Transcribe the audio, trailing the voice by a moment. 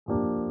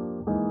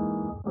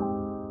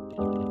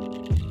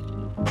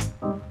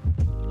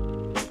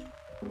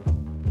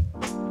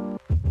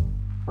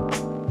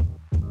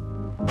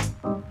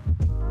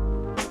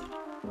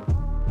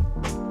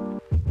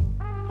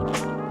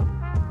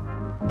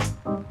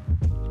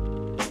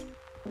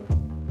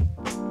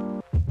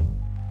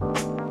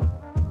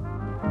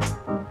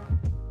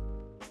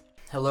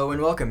Hello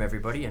and welcome,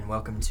 everybody, and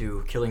welcome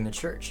to Killing the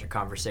Church, a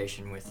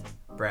conversation with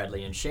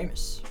Bradley and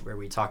Seamus, where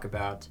we talk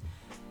about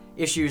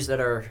issues that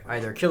are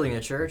either killing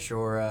the church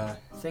or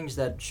things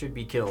that should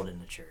be killed in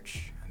the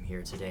church. I'm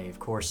here today, of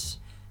course,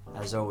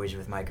 as always,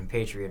 with my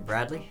compatriot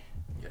Bradley.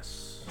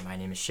 Yes. And my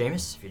name is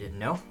Seamus, if you didn't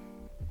know.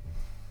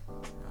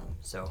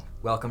 So,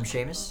 welcome,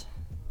 Seamus.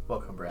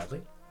 Welcome,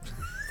 Bradley.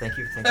 Thank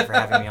you for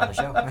having me on the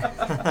show.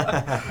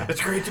 It's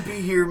great to be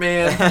here,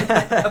 man.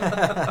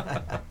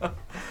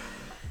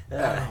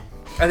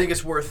 I think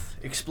it's worth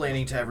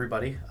explaining to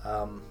everybody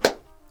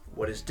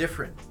what is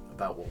different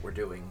about what we're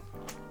doing.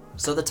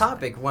 So the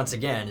topic, once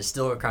again, is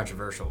still a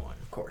controversial one.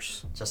 Of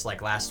course. Just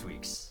like last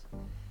week's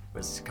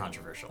was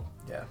controversial.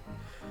 Yeah.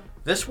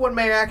 This one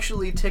may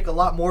actually tick a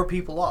lot more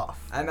people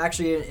off. I'm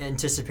actually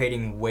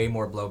anticipating way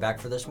more blowback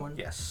for this one.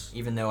 Yes.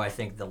 Even though I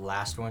think the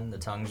last one, the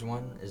tongues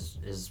one,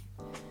 is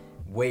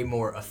way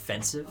more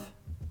offensive.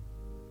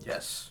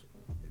 Yes.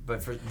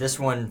 But for this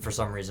one, for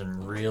some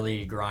reason,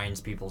 really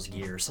grinds people's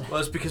gears. Well,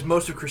 it's because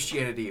most of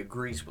Christianity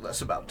agrees with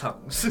us about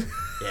tongues.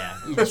 Yeah,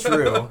 it's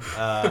true.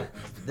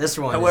 This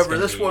one. However,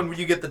 this one,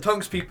 you get the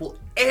tongues people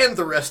and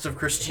the rest of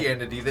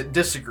Christianity that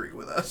disagree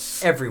with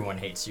us. Everyone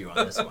hates you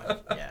on this one.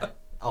 Yeah,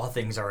 all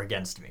things are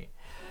against me.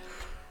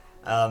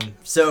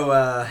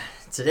 So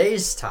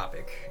today's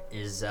topic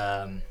is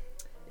the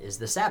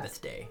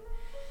Sabbath day.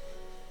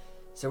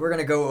 So we're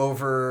gonna go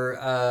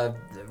over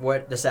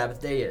what the Sabbath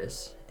day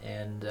is,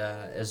 and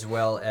as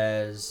well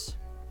as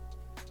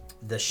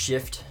the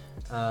shift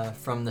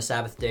from the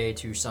Sabbath day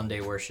to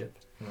Sunday worship.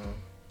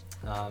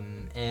 Because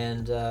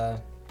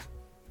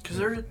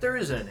there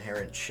is an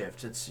inherent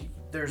shift.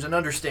 There's an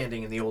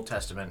understanding in the Old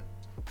Testament.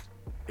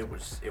 It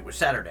was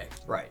Saturday.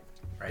 Right.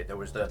 There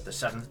was the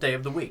seventh day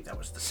of the week. That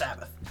was the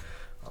Sabbath.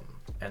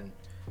 And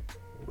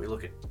we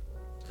look at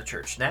the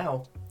church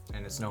now.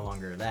 And it's no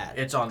longer that.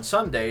 It's on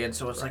Sunday, and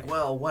so it's Right. like,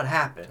 well, what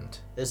happened?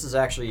 This is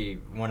actually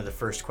one of the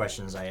first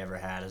questions I ever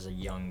had as a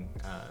young,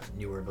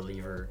 newer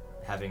believer,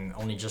 having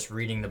only just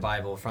reading the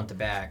Bible front to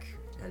back,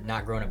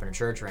 not grown up in a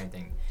church or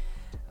anything.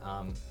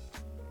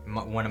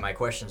 One of my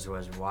questions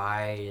was,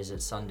 why is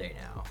it Sunday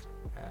now?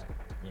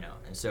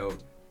 And so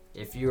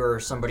if you're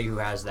somebody who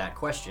has that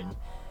question,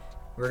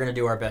 we're going to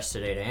do our best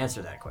today to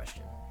answer that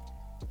question.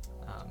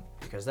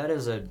 Because that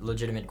is a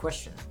legitimate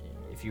question.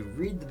 If you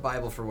read the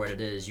Bible for what it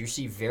is, you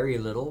see very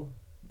little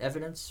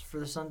evidence for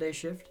the Sunday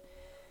shift.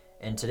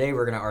 And today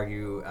we're going to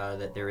argue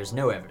that there is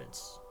no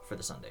evidence for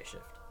the Sunday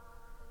shift.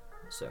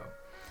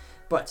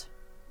 But,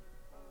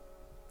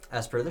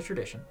 as per the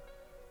tradition,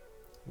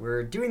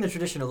 we're doing the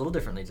tradition a little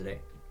differently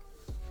today.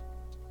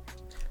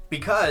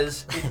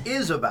 Because it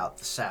is about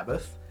the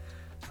Sabbath,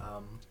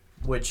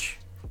 which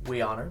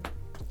we honor.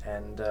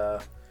 And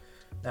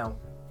now,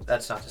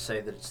 that's not to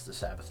say that it's the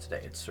Sabbath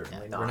today. It's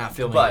certainly not. We're not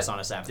filming this on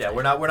a Sabbath day. Yeah,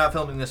 we're not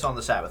filming this on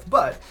the Sabbath.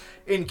 But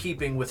in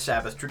keeping with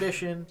Sabbath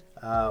tradition,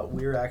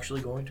 we're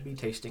actually going to be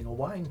tasting a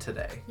wine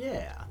today.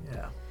 Yeah.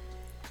 Yeah.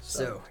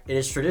 So it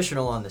is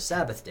traditional on the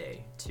Sabbath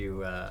day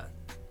to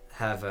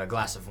have a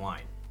glass of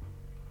wine.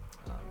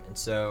 And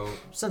so,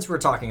 since we're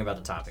talking about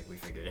the topic, we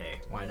figured,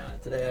 hey, why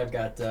not? Today I've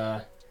got,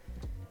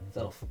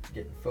 that'll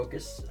get in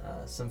focus,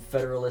 some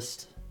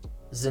Federalist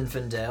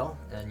Zinfandel,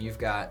 and you've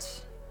got...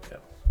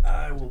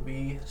 I will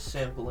be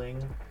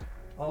sampling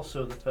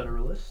also the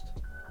Federalist,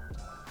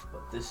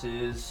 but this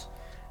is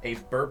a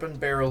bourbon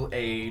barrel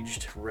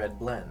aged red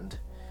blend.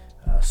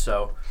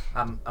 So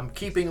I'm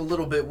keeping a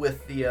little bit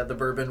with the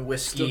bourbon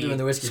whiskey, Still doing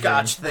the whiskey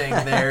Scotch thing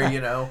there.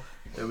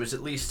 It was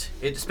at least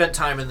it spent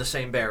time in the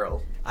same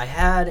barrel. I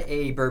had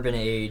a bourbon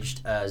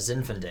aged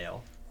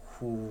Zinfandel,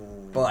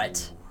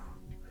 but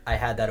I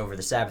had that over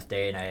the Sabbath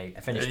day and I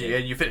finished it.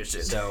 And you finished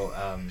it.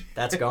 So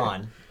that's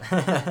gone.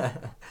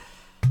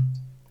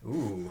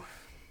 Ooh.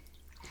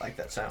 I like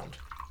that sound.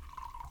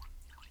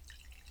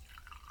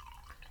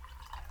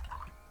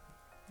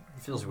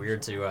 It feels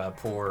weird to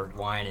pour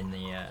wine in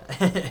the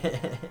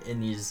in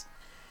these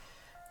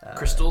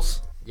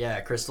Crystals.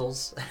 Yeah,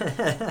 crystals.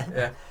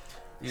 Yeah.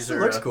 These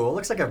looks cool. It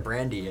looks like a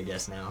brandy, I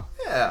guess now.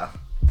 Yeah.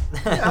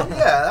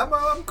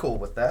 I'm cool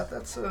with that.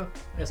 That's I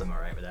guess I'm all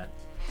right with that.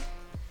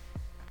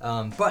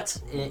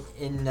 But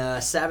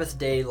in Sabbath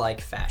day-like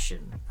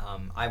fashion,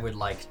 I would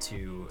like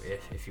to,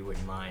 if you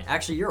wouldn't mind.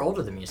 Actually, you're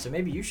older than me, so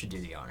maybe you should do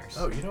the honors.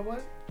 Oh, you know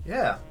what?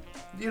 Yeah.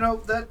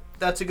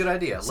 That's a good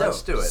idea.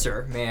 Let's do it.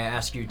 Sir, may I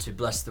ask you to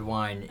bless the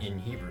wine in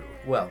Hebrew?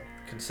 Well,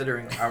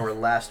 considering our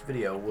last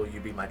video, will you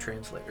be my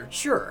translator?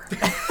 Sure.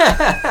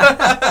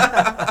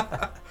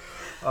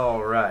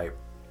 All right.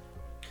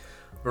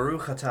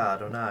 Baruch atah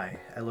Adonai,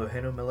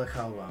 Eloheinu melech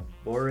haolam,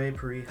 borei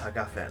pri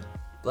hagafen.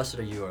 Blessed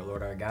are you, our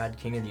Lord our God,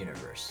 King of the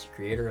universe,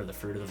 creator of the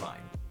fruit of the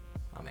vine.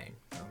 Amen.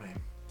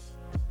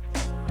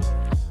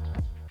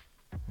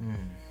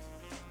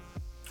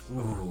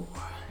 Ooh,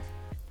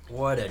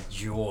 what a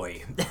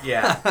joy.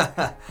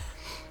 Yeah.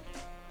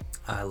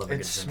 I love a It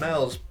good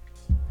smells...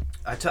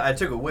 I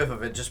took a whiff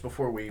of it just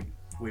before we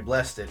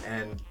blessed it,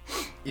 and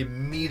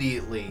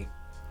immediately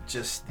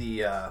just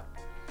the...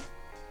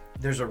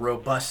 there's a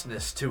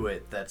robustness to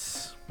it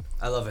that's...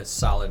 I love it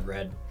solid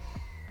red.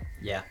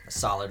 Yeah, a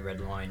solid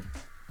red wine.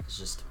 It's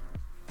just,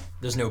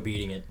 there's no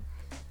beating it.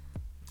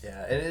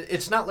 Yeah, and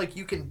it's not like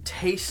you can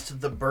taste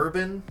the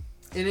bourbon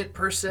in it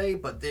per se,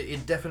 but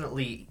it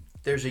definitely,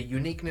 there's a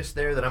uniqueness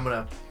there that I'm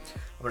gonna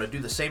do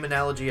the same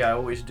analogy I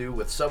always do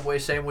with Subway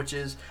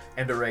sandwiches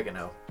and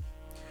oregano.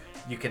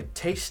 You can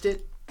taste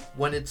it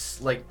when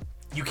it's like,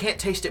 you can't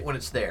taste it when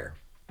it's there.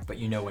 But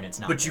you know when it's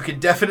not. But you can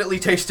definitely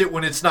taste it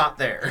when it's not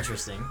there.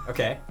 Interesting.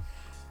 Okay.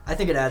 I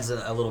think it adds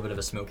a little bit of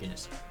a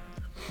smokiness.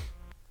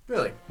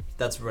 Really?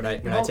 That's what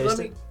when I taste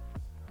it.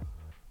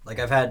 Like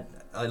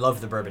I love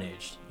the bourbon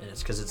aged, and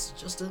it's because it's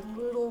just a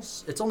little.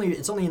 It's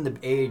only in the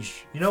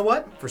age. You know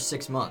what? For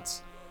 6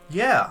 months.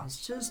 Yeah.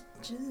 It's just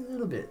a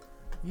little bit.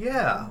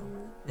 Yeah.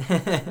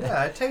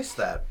 Yeah, I taste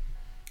that.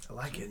 I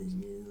like it. A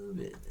little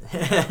bit.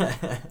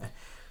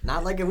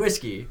 Not like a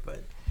whiskey,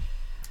 but.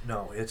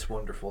 No, it's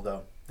wonderful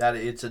though. That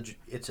it's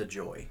a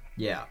joy.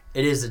 Yeah,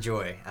 it is a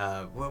joy.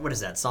 What is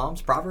that?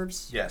 Psalms,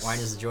 Proverbs? Yes. Wine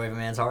is the joy of a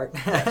man's heart.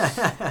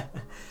 Yes.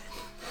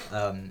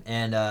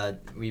 And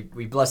we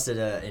blessed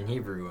it in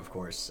Hebrew, of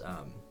course,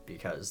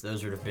 because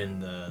those would have been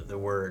the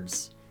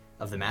words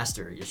of the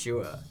Master,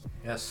 Yeshua.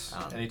 Yes.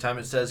 Anytime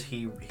it says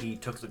he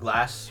took the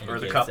glass or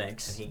the cup and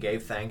he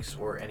gave thanks,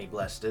 and he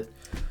blessed it,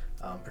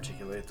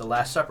 particularly at the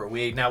Last Supper.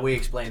 We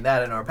explained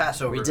that in our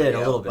Passover. We did video,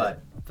 a little bit,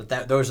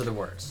 but those are the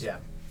words. Yeah.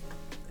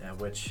 Yeah,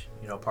 which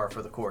par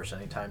for the course.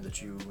 Anytime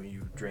that you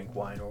drink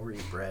wine or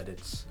eat bread,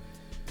 it's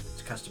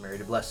customary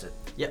to bless it.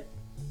 Yep.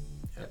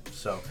 Yep.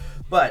 So,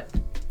 but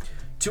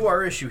to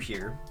our issue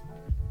here,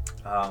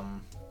 the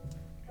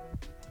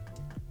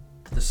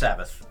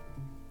Sabbath,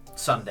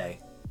 Sunday.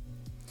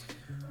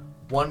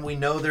 One we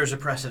know there's a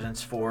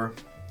precedence for,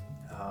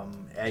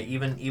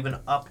 even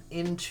up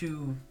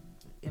into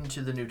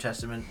the New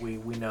Testament. We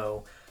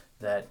know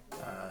that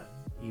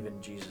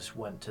even Jesus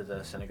went to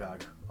the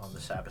synagogue on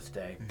the Sabbath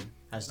day.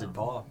 As did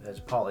Paul. As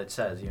Paul, it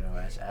says,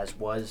 as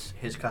was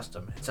his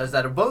custom. It says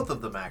that of both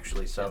of them,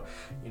 actually. So,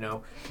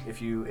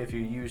 if you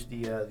use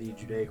the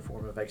Judaic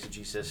form of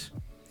exegesis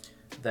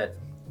that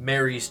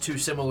marries two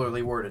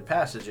similarly worded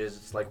passages,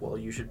 it's like, well,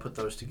 you should put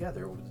those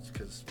together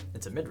because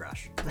it's a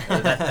midrash.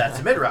 That's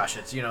a midrash.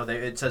 It's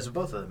it says of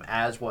both of them,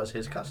 as was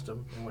his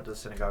custom, and went to the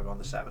synagogue on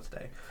the Sabbath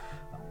day.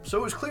 So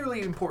it was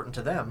clearly important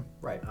to them,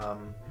 right?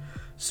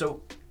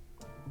 So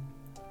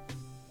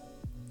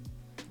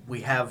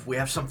we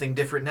have something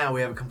different now.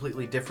 We have a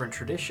completely different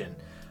tradition.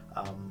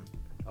 A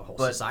whole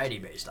society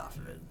based off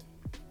of it.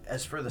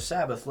 As for the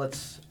Sabbath,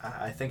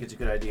 I think it's a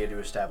good idea to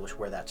establish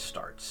where that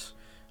starts.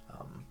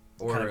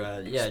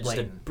 Just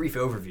a brief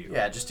overview.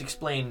 Yeah, just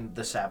explain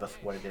the Sabbath,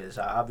 what it is.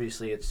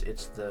 Obviously, it's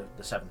the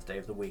seventh day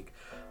of the week.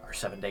 Our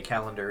 7-day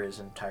calendar is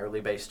entirely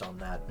based on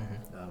that,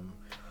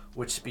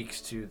 which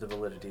speaks to the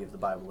validity of the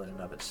Bible in and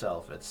of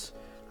itself.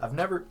 I've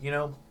never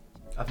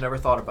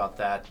thought about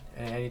that.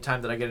 And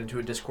anytime that I get into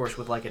a discourse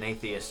with like an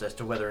atheist as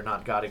to whether or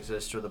not God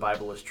exists or the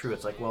Bible is true,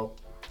 it's like, well,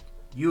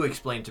 you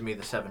explain to me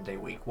the 7-day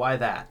week. Why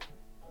that?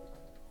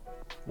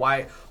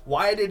 Why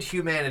did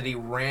humanity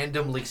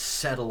randomly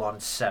settle on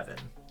 7?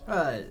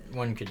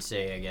 One could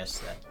say, I guess,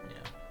 that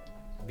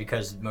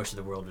because most of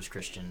the world was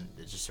Christian,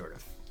 it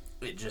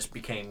just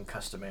became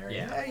customary.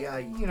 Yeah.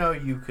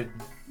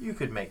 You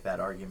could make that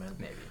argument.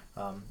 Maybe.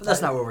 But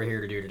that's not what we're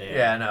here to do today.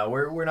 Yeah, no,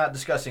 we're not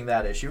discussing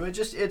that issue.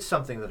 It's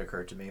something that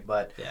occurred to me.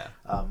 But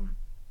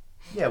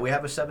we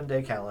have a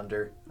 7-day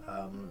calendar.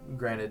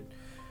 Granted,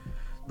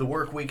 the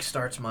work week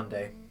starts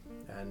Monday,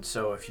 and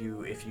so if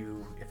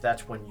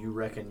that's when you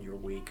reckon your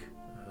week,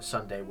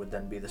 Sunday would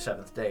then be the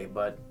 7th day.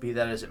 But be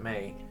that as it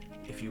may,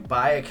 if you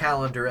buy a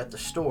calendar at the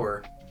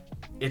store,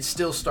 it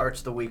still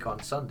starts the week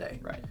on Sunday.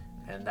 Right.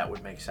 And that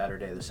would make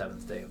Saturday the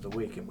 7th day of the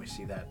week, and we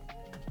see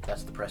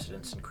that's the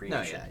precedence in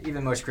creation. No, yeah.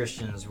 Even most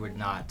Christians would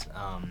not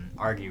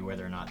argue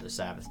whether or not the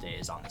Sabbath day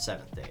is on the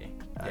 7th day,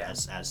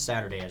 as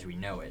Saturday as we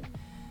know it.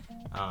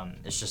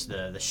 It's just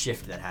the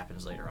shift that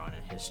happens later on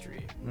in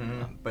history.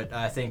 Mm-hmm. But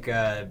I think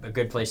a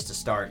good place to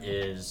start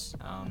is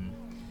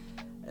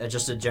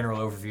just a general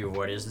overview of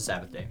what is the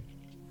Sabbath day.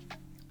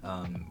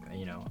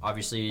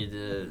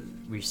 Obviously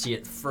we see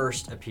it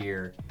first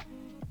appear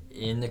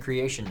in the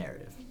creation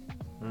narrative.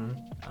 Mm-hmm.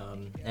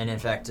 And in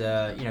fact,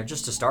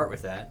 just to start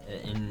with that,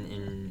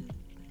 in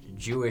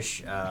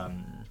Jewish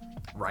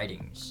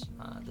writings,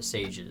 the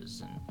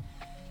sages and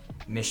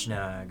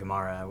Mishnah,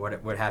 Gemara,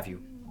 what have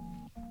you,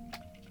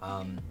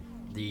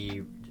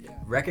 the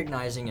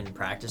recognizing and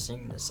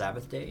practicing the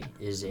Sabbath day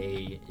is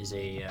a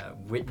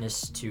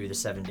witness to the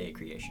 7-day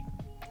creation.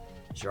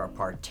 So you are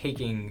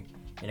partaking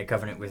in a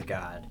covenant with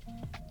God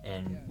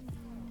and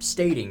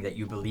stating that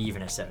you believe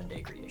in a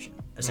 7-day creation,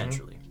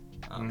 essentially.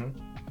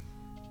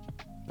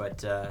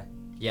 But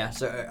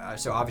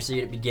so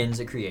obviously it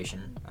begins at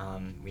creation.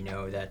 We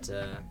know that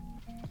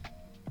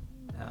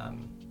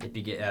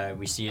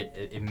we see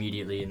it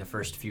immediately in the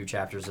first few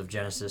chapters of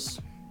Genesis.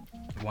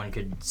 One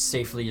could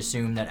safely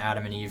assume that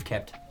Adam and Eve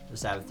kept the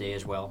Sabbath day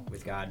as well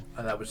with God.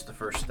 That was the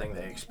first thing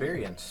they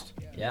experienced.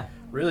 Yeah.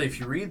 Really, if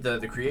you read the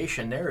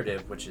creation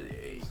narrative, which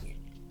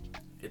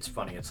it's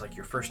funny. It's like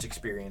your first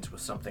experience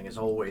with something is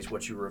always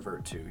what you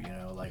revert to. You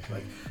know, like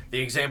the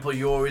example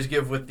you always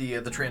give with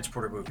the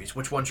Transporter movies.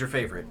 Which one's your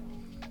favorite?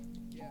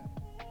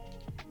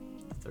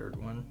 Third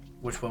one.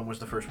 Which one was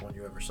the first one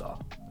you ever saw?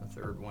 The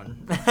third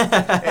one.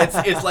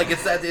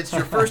 it's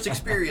your first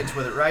experience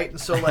with it, right? And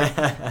so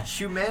like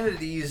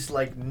humanity's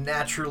like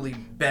naturally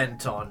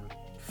bent on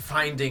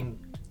finding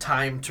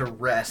time to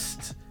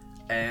rest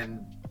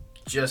and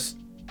just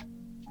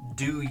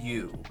do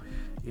you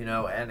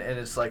know, and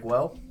it's like,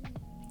 well,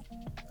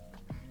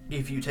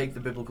 if you take the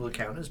biblical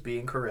account as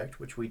being correct,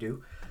 which we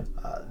do,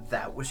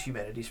 that was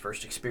humanity's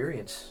first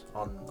experience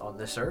on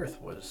this earth,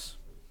 was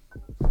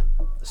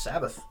the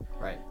Sabbath.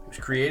 Right. It was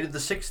created the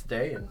sixth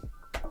day, and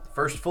the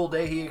first full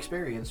day he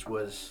experienced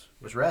was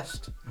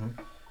rest. Mm-hmm.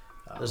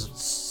 There's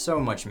so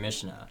much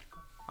Mishnah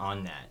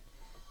on that.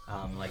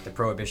 Like the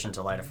prohibition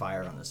to light a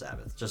fire on the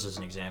Sabbath, just as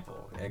an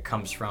example. It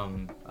comes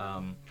from,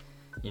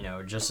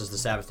 just as the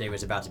Sabbath day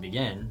was about to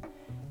begin,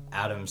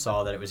 Adam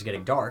saw that it was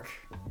getting dark,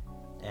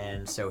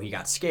 and so he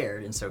got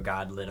scared, and so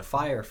God lit a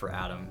fire for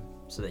Adam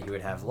so that he would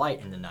have light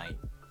in the night.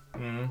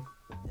 Mm-hmm.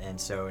 And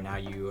so now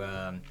you,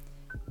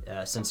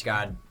 since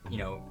God,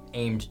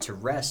 aimed to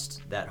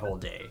rest that whole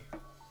day,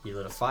 he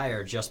lit a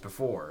fire just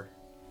before,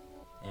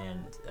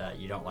 and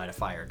you don't light a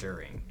fire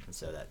during. And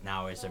so that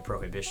now is a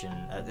prohibition.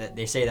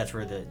 They say that's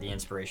where the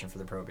inspiration for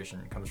the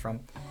prohibition comes from.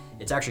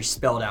 It's actually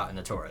spelled out in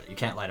the Torah that you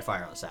can't light a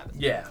fire on the Sabbath.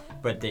 Yeah.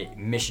 But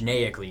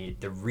Mishnaically,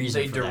 the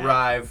reason they for that,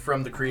 derive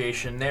from the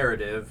creation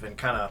narrative and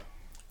kind of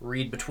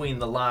read between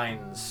the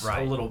lines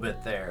Right. a little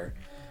bit there.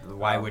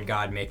 why would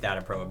God make that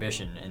a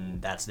prohibition?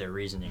 And that's their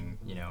reasoning,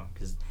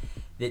 because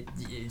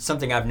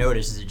something I've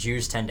noticed is that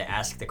Jews tend to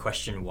ask the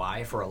question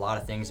why for a lot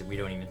of things that we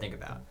don't even think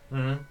about.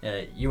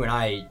 Mm-hmm. You and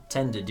I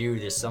tend to do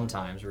this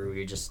sometimes, where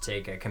we just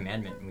take a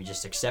commandment and we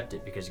just accept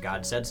it because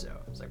God said so.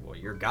 It's like, well,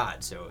 you're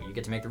God, so you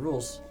get to make the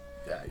rules.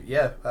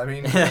 Yeah, I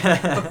mean,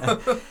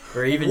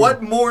 Or even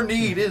what more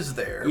need is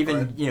there?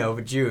 Even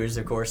Jews,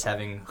 of course,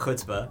 having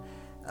chutzpah,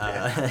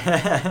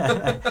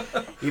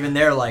 even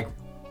they're like,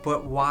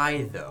 but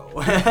why though?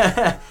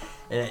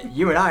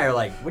 You and I are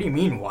like, what do you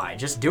mean why?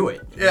 Just do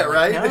it. Yeah,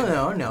 right?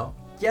 No.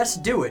 Yes,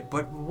 do it,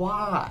 but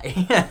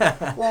why?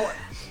 Well,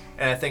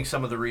 and I think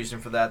some of the reason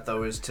for that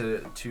though is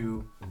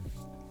to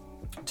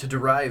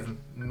derive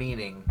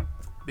meaning,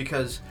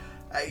 because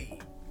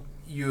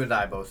you and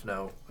I both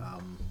know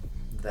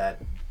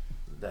that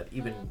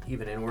even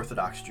in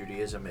Orthodox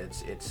Judaism,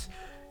 it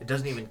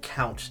doesn't even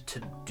count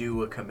to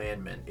do a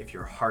commandment if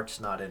your heart's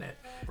not in it.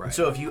 Right. And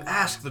so if you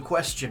ask the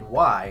question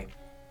why,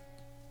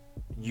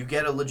 you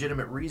get a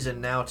legitimate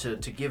reason now to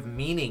give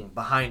meaning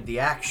behind the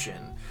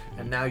action,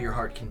 and now your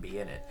heart can be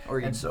in it.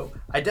 And so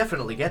I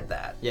definitely get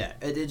that. Yeah,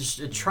 it's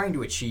trying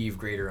to achieve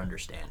greater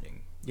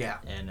understanding. Yeah.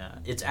 And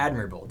it's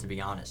admirable, to be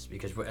honest,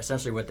 because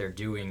essentially what they're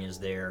doing is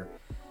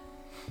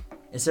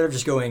instead of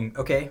just going,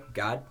 okay,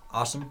 God,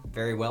 awesome,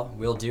 very well,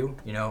 will do,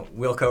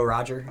 Wilco,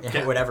 Roger,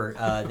 whatever,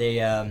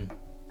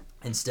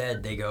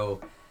 instead they go,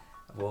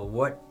 well,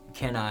 what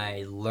can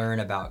I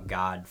learn about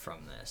God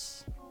from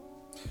this?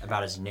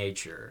 About his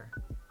nature,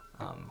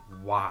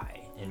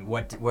 why, and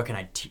what can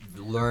I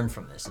learn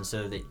from this? And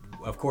so they,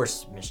 of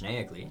course,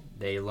 Mishnaically,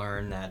 they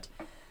learn that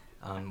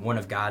one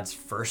of God's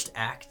first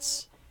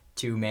acts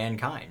to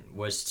mankind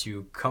was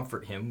to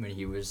comfort him when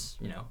he was,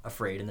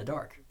 afraid in the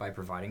dark, by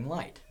providing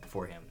light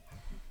for him.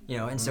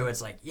 And so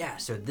it's like,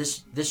 so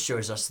this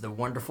shows us the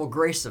wonderful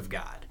grace of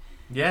God.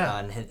 Yeah.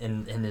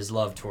 And his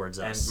love towards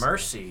us. And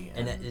mercy.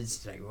 And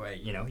it's like,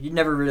 you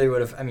never really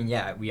would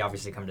have, we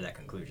obviously come to that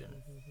conclusion.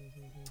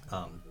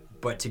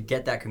 But to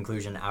get that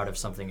conclusion out of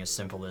something as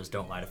simple as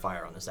don't light a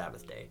fire on the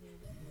Sabbath day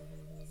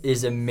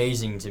is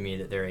amazing to me,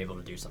 that they're able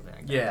to do something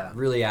like that. Yeah.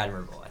 Really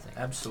admirable, I think.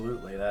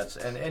 Absolutely.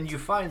 And you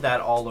find that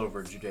all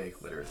over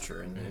Judaic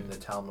literature, in the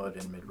Talmud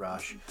and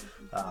Midrash,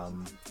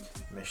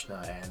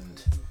 Mishnah,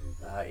 and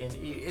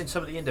in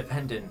some of the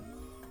independent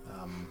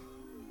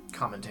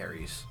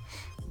commentaries.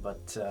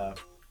 But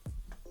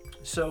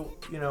so,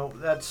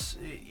 that's,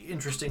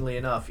 interestingly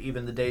enough,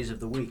 even the days of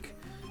the week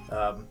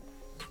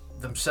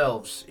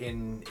themselves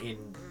in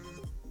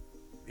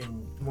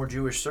more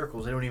Jewish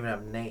circles, they don't even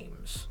have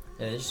names.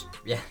 They just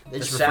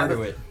refer Sabbath,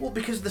 to it. Well,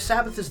 because the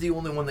Sabbath is the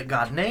only one that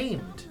God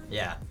named.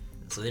 Yeah.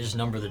 So they just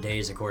number the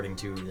days according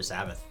to the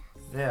Sabbath.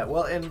 Yeah,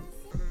 well, and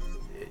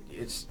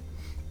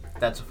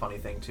that's a funny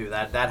thing too.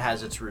 That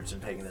has its roots in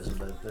paganism.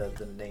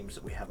 The names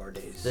that we have our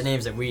days. The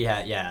names that we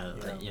had,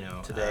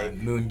 today,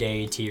 Moon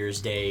Day,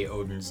 Tyr's Day,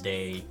 Odin's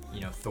Day,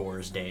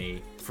 Thor's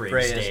Day,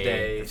 Freya's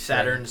Day,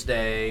 Saturn's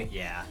Day,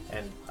 yeah,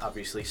 and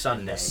obviously Sunday.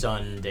 And the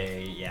Sun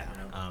Day, yeah.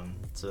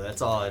 So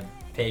that's all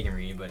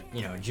paganry, but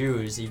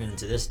Jews, even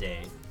to this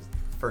day,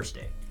 first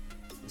day,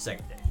 the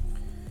second day,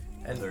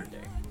 and third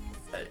day.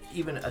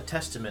 Even a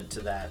testament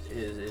to that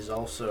is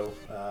also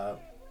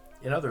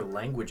in other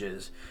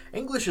languages.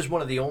 English is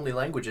one of the only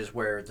languages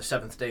where the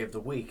seventh day of the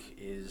week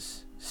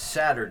is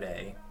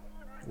Saturday,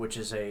 which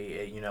is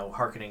a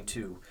hearkening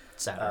to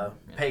Saturn,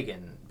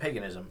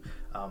 paganism.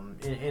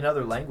 In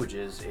other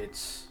languages,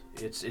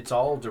 it's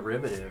all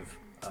derivative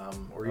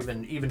or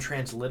even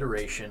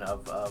transliteration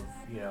of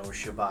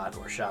Shabbat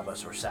or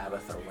Shabbos or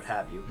Sabbath or what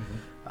have you.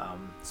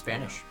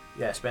 Spanish.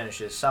 Yeah,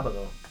 Spanish is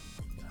sábado.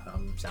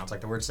 Sounds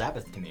like the word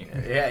Sabbath to me.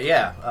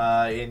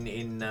 Yeah.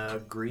 In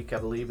Greek, I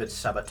believe it's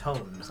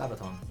Sabbaton.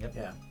 Sabbaton. Yep.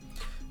 Yeah.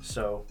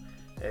 So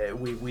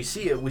we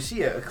see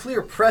a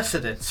clear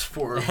precedence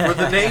for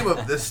the name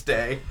of this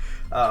day.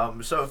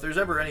 So if there's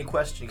ever any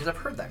question, because I've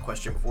heard that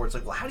question before, it's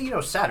like, well, how do you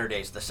know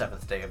Saturday's the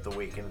seventh day of the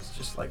week? And it's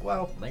just like,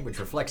 well, Language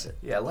reflects it.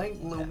 yeah,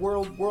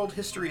 world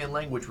history and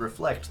language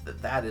reflect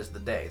that is the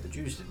day. The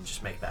Jews didn't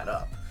just make that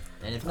up.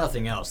 And if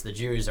nothing else, the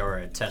Jews are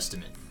a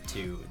testament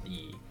to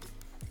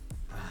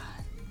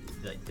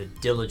the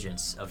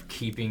diligence of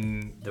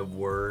keeping the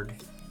word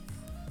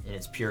in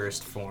its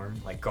purest form,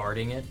 like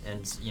guarding it,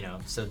 and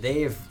so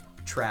they've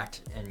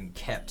tracked and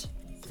kept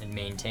and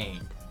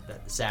maintained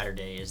that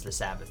Saturday is the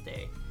Sabbath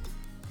day.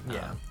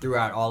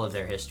 Throughout all of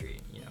their history,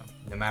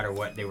 no matter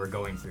what they were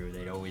going through,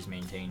 they'd always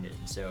maintained it.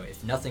 And so,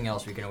 if nothing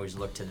else, we can always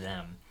look to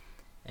them,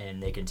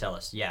 and they can tell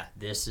us, yeah,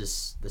 this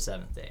is the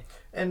seventh day.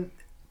 And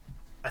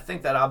I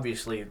think that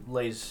obviously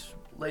lays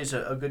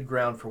a good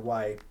ground for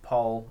why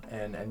Paul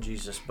and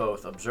Jesus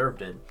both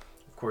observed it.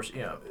 Of course,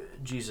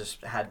 Jesus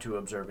had to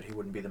observe it. He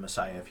wouldn't be the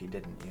Messiah if he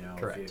didn't.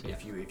 Correct.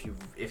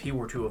 If he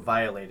were to have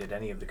violated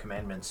any of the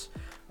commandments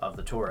of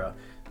the Torah,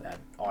 that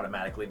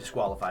automatically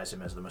disqualifies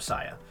him as the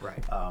Messiah.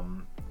 Right.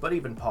 But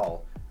even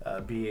Paul,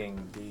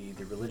 being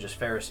the religious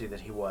Pharisee that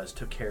he was,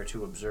 took care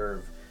to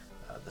observe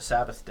the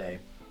Sabbath day,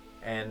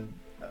 and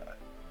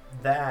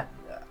that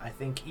I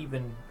think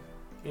even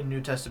in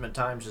New Testament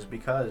times is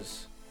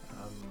because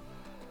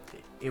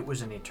it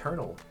was an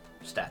eternal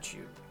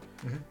statute.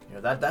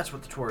 Mm-hmm. That's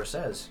what the Torah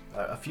says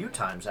a few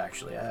times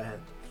actually. I had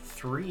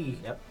three.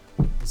 Yep.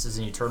 This is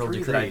an eternal three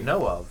decree that I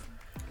know of.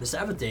 The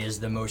Sabbath day is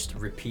the most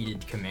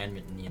repeated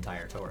commandment in the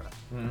entire Torah.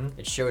 Mm-hmm.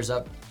 It shows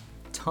up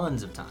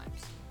tons of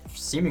times,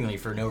 seemingly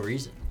for no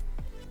reason.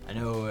 I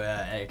know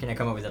I can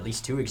come up with at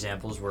least two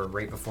examples where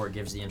right before it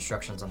gives the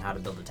instructions on how to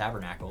build a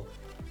tabernacle,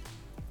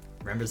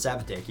 remember the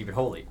Sabbath day, keep it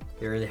holy.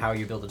 Here is how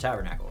you build a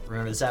tabernacle.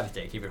 Remember the Sabbath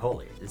day, keep it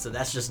holy. And so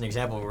that's just an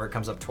example where it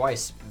comes up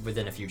twice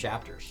within a few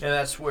chapters. And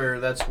that's where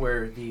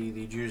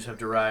the Jews have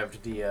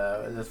derived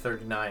the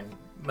 39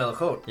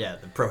 melachot. Yeah,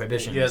 the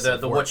prohibitions. Yeah,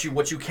 the what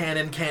you can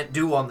and can't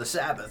do on the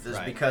Sabbath is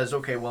because,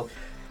 okay, well,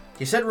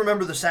 he said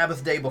remember the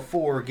Sabbath day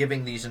before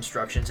giving these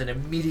instructions, and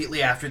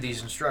immediately after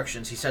these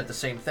instructions he said the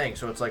same thing.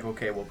 So it's like,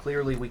 okay, well,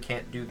 clearly we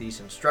can't do these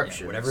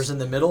instructions. Yeah, whatever's in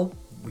the middle,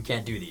 we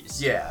can't do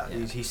these. Yeah.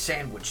 He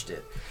sandwiched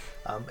it.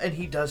 And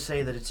he does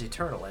say that it's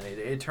eternal, and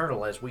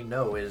eternal, as we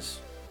know, is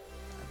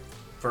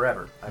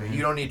forever. I mean,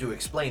 you don't need to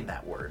explain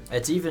that word.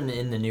 It's even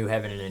in the new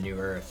heaven and the new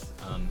earth.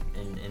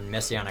 In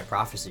Messianic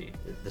prophecy,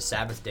 the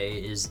Sabbath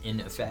day is in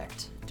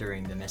effect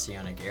during the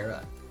Messianic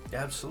era.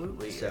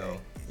 Absolutely.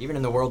 So, even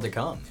in the world to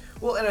come.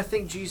 Well, and I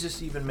think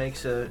Jesus even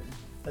makes a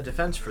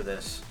defense for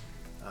this.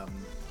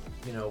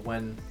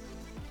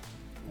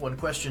 When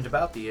questioned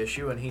about the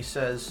issue, and he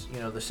says,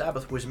 the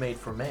Sabbath was made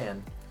for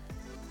man,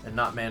 and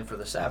not man for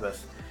the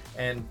Sabbath.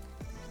 And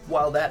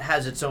while that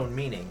has its own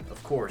meaning,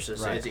 of course,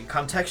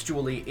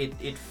 contextually,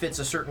 it fits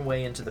a certain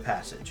way into the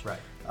passage. Right.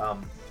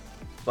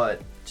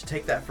 But to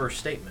take that first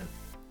statement,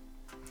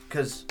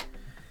 because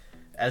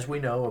as we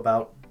know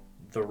about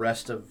the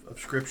rest of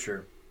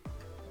Scripture,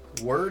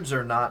 words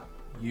are not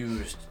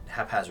used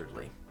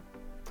haphazardly.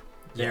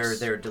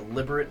 They're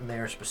deliberate and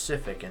they're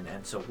specific. And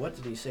so what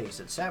did he say? He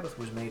said Sabbath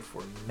was made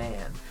for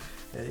man.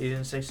 He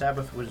didn't say the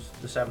Sabbath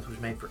was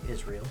made for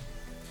Israel.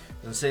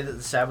 He didn't say that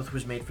the Sabbath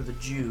was made for the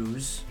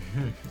Jews.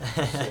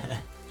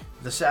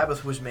 The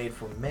Sabbath was made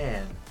for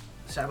man.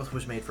 The Sabbath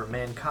was made for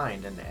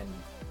mankind. And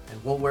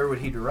well, where would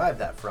he derive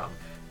that from?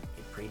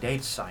 It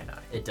predates Sinai.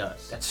 It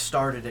does. That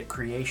started at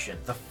creation,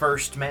 the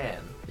first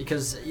man.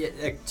 Because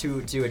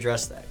to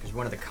address that, because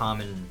one of the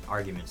common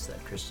arguments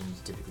that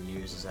Christians typically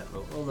use is that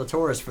well the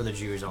Torah is for the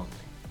Jews only,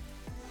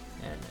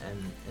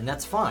 and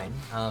that's fine,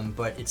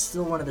 but it's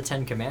still one of the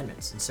 10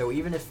 commandments, and so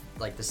even if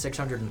like the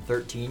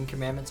 613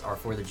 commandments are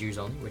for the Jews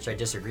only, which I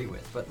disagree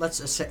with, but let's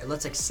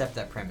accept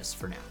that premise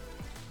for now.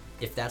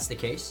 If that's the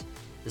case,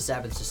 the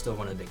Sabbath is still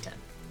one of the big 10,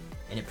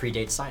 and it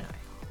predates Sinai.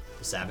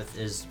 The Sabbath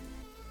is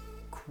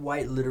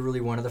quite literally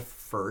one of the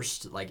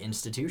first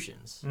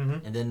institutions,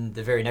 and then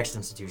the very next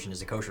institution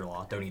is a kosher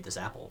law: don't eat this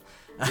apple.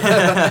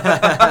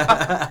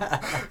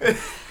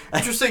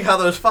 Interesting how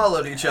those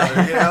followed each other,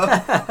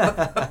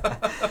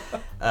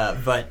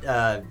 but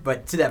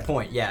to that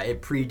point, yeah,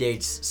 it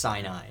predates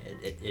Sinai.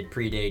 It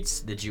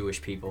predates the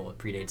Jewish people. It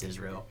predates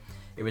Israel.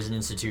 It was an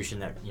institution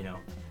that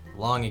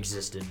long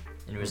existed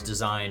and was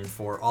designed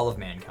for all of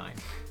mankind.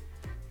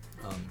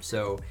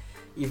 So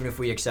even if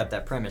we accept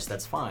that premise,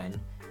 that's fine.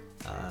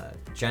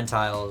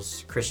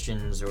 Gentiles,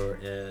 Christians, or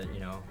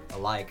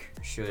alike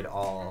should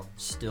all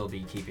still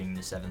be keeping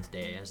the seventh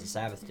day as the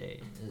Sabbath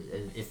day,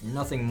 if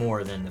nothing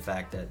more than the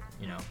fact that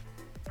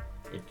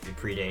it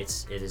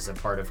predates. It is a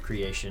part of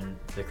creation,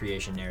 the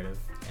creation narrative,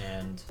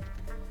 and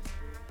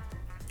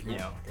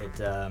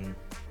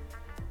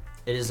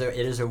It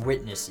is a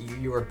witness.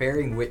 You are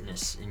bearing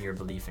witness in your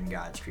belief in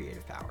God's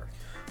creative power.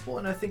 Well,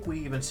 and I think we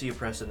even see a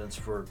precedence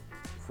for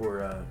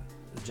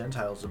the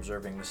Gentiles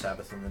observing the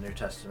Sabbath in the New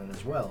Testament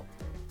as well.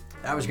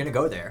 I was going to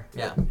go there.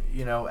 Yeah.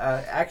 You know,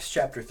 Acts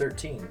chapter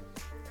 13,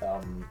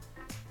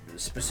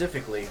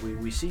 specifically,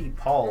 we see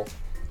Paul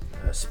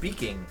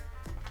speaking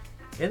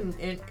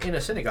in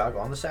a synagogue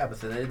on the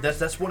Sabbath. And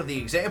that's one of the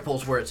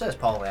examples where it says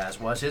Paul, as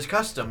was his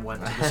custom,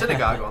 went to the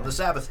synagogue on the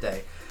Sabbath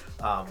day.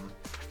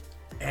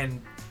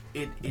 And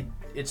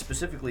it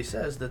specifically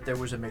says that there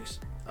was a mixed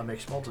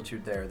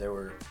multitude there. There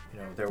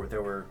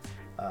were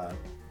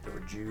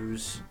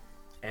Jews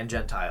and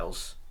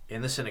Gentiles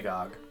in the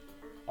synagogue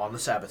on the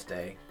Sabbath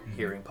day,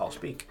 hearing Paul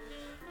speak.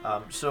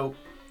 So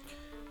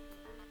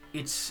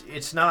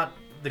it's not,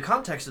 the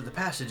context of the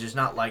passage is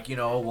not like,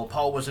 well,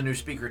 Paul was a new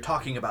speaker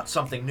talking about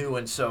something new,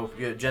 and so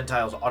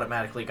Gentiles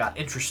automatically got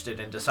interested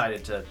and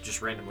decided to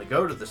just randomly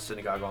go to the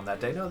synagogue on that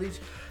day. No,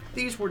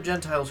 these were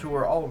Gentiles who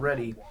were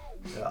already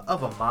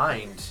of a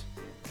mind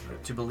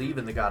to believe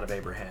in the God of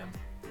Abraham.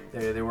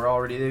 They were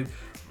already, they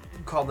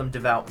call them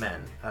devout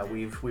men.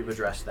 We've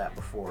addressed that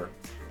before.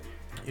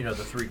 The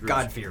three groups.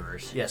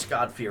 God-fearers. Yes,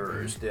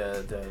 God-fearers.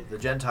 The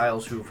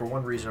Gentiles who, for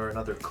one reason or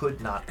another, could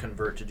not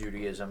convert to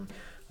Judaism.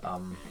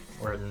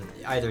 Or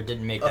either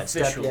didn't make that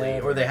step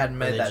yet, or they hadn't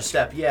made that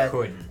step yet.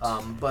 Couldn't.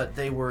 But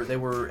they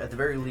were at the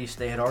very least,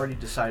 they had already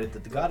decided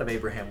that the God of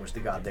Abraham was the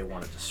God they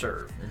wanted to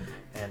serve.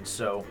 Mm-hmm. And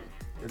so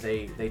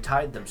they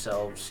tied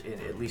themselves,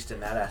 at least in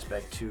that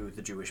aspect, to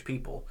the Jewish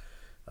people,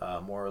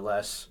 more or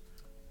less,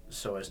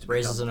 so as to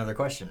raises another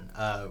question.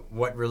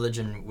 What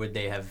religion would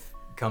they have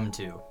come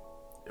to?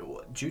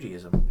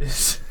 Judaism.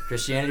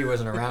 Christianity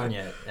wasn't around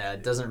yet.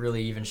 It doesn't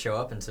really even show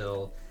up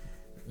until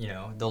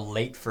the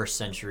late 1st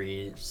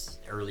century,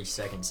 early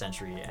 2nd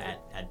century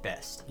at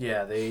best.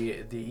 Yeah,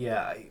 the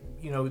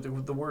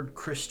word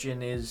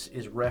Christian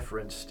is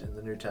referenced in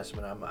the New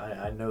Testament.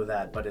 I know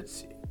that, but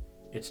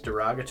it's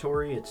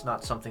derogatory. It's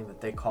not something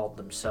that they called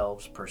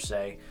themselves per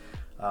se.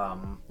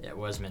 It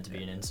was meant to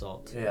be an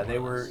insult. Yeah, they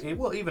were.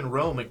 Well, even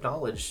Rome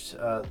acknowledged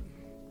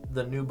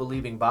the new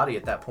believing body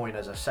at that point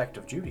as a sect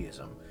of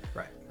Judaism.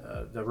 Right.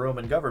 The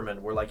Roman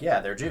government were like, yeah,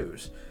 they're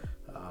Jews,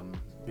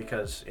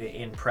 because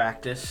in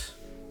practice,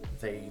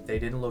 they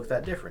didn't look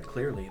that different.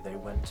 Clearly, they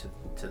went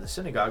to the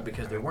synagogue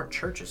because there weren't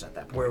churches at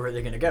that point. Where were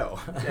they going to go?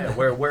 Yeah,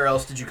 where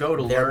else did you go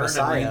to learn and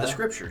read the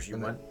scriptures? You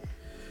went.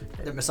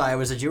 The Messiah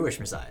was a Jewish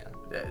Messiah.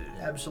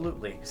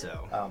 Absolutely.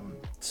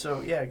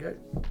 So yeah, good.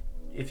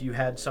 If you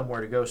had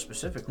somewhere to go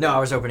specifically. No, I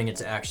was opening it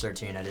to Acts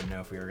 13. I didn't know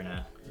if we were going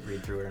to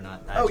read through it or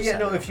not.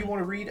 If you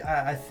want to read,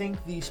 I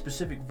think the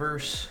specific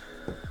verse,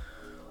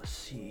 let's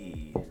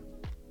see.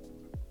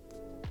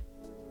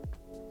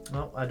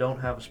 No, I don't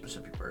have a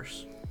specific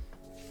verse.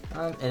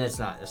 And it's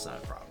not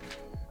a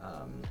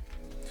problem.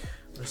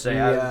 Let's say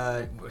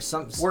I've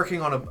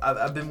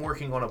been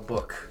working on a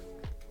book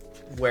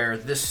where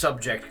this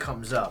subject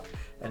comes up,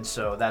 and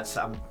so that's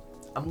I'm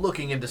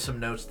looking into some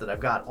notes that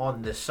I've got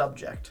on this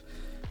subject.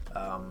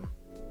 I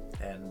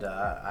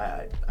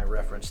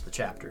referenced the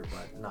chapter,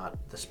 but not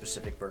the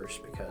specific verse,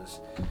 because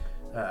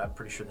I'm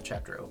pretty sure the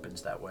chapter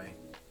opens that way.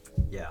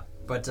 Yeah,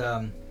 but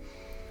to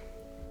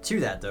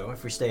that though,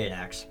 if we stay in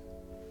Acts,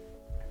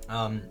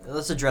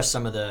 let's address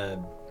some of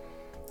the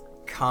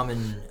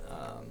common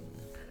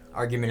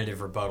argumentative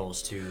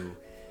rebuttals to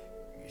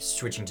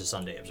switching to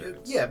Sunday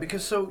observance. Yeah,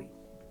 because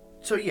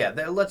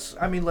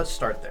let's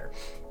start there.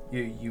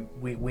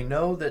 We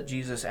know that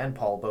Jesus and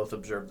Paul both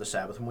observed the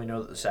Sabbath, and we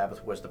know that the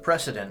Sabbath was the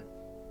precedent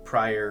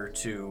prior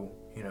to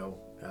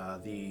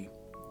the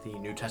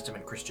New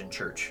Testament Christian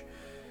church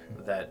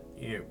that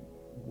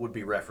would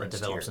be referenced. It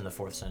develops here. in the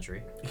 4th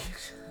century.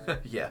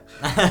 Yeah.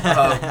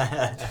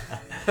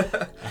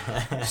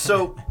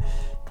 So,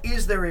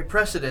 is there a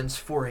precedence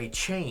for a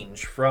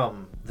change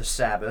from the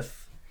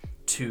Sabbath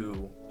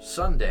to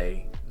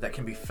Sunday that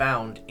can be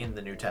found in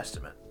the New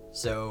Testament?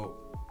 So,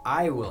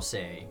 I will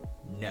say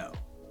no.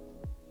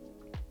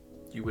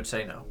 You would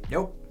say no.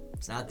 Nope,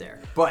 it's not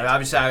there. But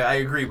obviously, I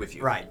agree with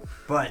you. Right,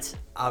 but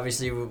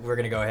obviously we're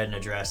going to go ahead and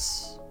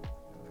address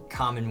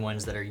common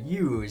ones that are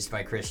used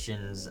by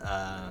Christians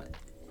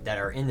that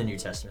are in the New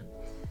Testament.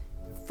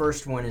 The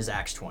first one is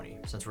Acts 20.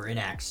 Since we're in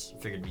Acts,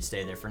 I figured we'd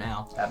stay there for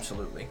now.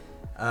 Absolutely.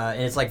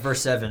 And it's like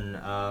verse 7.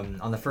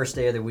 On the first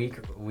day of the week,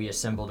 we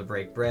assembled to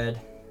break bread.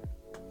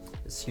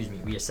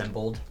 We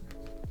assembled,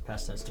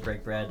 past tense, to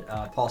break bread.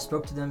 Paul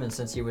spoke to them, and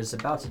since he was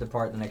about to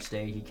depart the next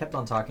day, he kept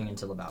on talking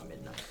until about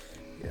midnight.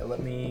 Yeah,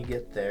 let me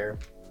get there,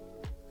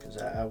 because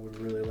I would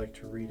really like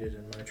to read it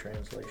in my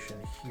translation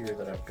here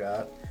that I've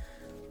got.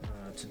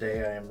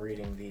 Today I am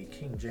reading the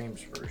King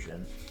James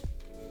Version,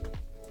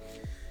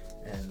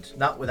 and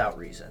not without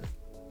reason.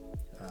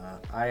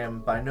 I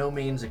am by no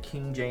means a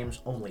King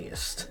James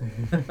onlyist,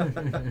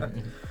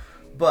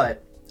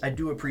 but I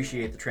do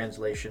appreciate the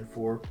translation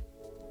for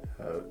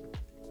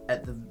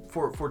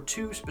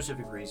two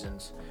specific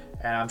reasons,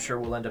 and I'm sure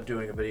we'll end up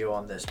doing a video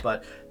on this.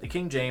 But the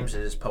King James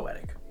is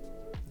poetic.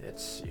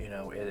 It's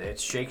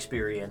it's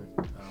Shakespearean.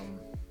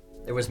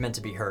 It was meant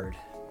to be heard.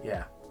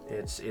 Yeah,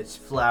 It's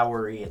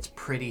flowery, it's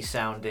pretty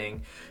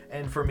sounding,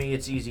 and for me,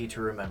 it's easy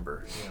to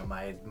remember. You know,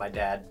 my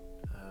dad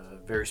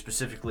very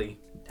specifically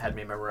had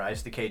me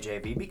memorize the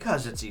KJV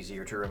because it's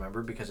easier to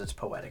remember, because it's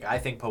poetic. I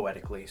think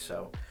poetically,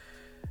 so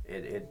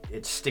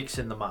it sticks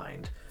in the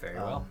mind. Very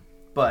well.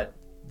 But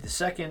the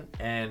second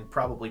and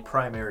probably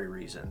primary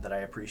reason that I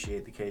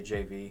appreciate the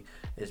KJV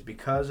is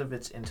because of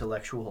its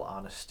intellectual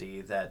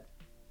honesty that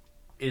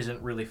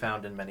isn't really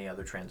found in many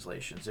other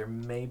translations. There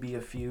may be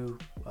a few,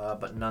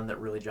 but none that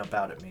really jump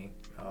out at me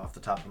off the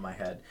top of my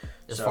head.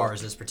 As far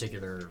as this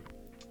particular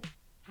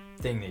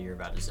thing that you're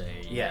about to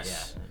say.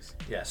 Yes.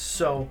 Yes.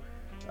 So,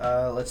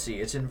 let's see.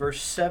 It's in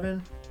verse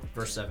 7.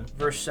 Verse 7.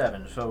 Verse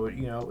 7. So,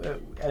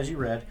 as you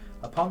read,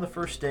 upon the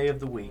first day of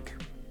the week,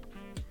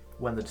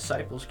 when the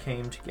disciples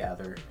came to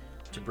gather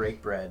to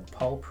break bread,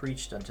 Paul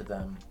preached unto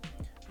them,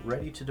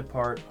 ready to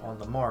depart on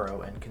the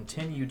morrow, and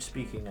continued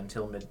speaking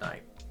until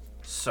midnight.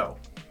 So,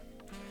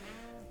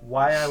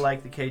 why I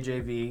like the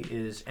KJV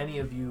is any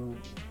of you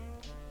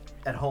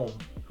at home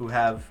who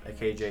have a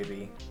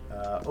KJV,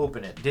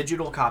 open it.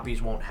 Digital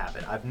copies won't have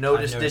it. I've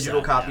noticed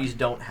digital copies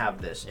don't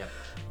have this. Yep.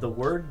 The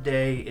word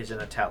day is in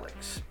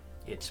italics.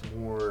 It's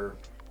more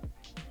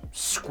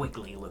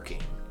squiggly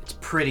looking. It's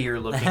prettier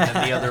looking than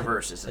the other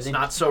verses. It's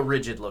not so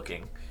rigid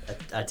looking.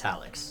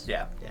 Italics.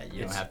 Yeah. Yeah,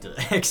 you don't have to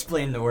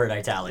explain the word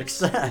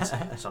italics.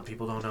 Some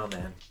people don't know,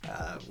 man.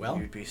 Well,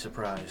 you'd be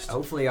surprised.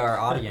 Hopefully our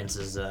audience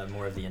is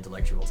more of the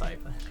intellectual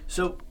type.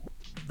 So,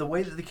 the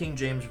way that the King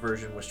James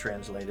Version was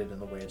translated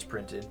and the way it's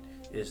printed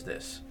is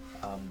this.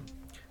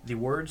 The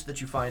words that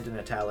you find in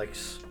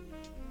italics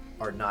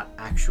are not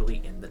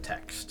actually in the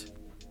text.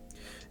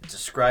 It's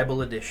a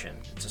scribal addition.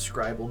 It's a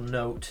scribal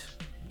note.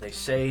 They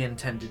say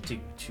intended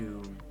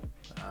to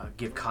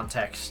give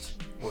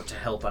context or to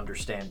help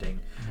understanding.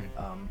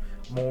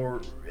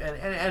 More,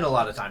 and a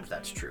lot of times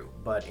that's true,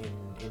 but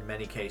in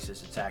many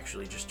cases it's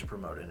actually just to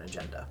promote an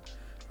agenda.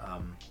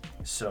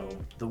 So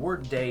the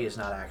word day is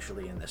not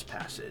actually in this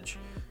passage.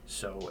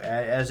 So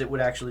as it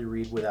would actually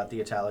read without the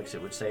italics,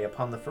 it would say,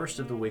 upon the first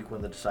of the week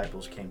when the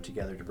disciples came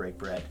together to break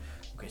bread.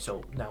 Okay,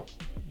 so now,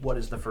 what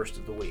is the first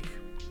of the week?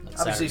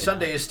 That's Obviously,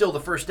 Saturday Sunday is still the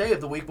first day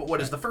of the week, but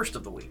what is the first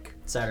of the week?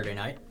 Saturday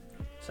night.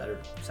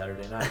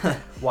 Saturday night.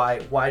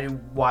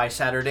 Why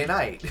Saturday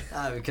night?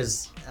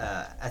 Because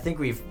I think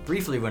we've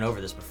briefly went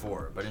over this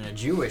before, but in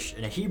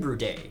a Hebrew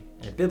day,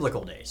 in a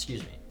biblical day,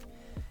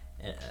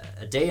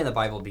 a day in the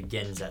Bible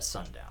begins at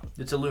sundown.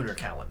 It's a lunar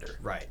calendar.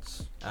 Right.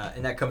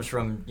 And that comes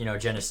from,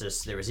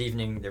 Genesis. There was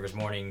evening, there was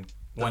morning,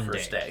 one day. The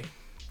first day.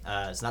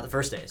 It's not the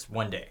first day, it's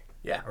one day.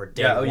 Yeah. Or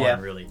day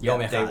one, really. Yeah,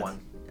 Yom day Echad. one.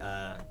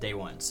 Day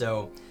one.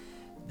 So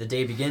the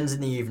day begins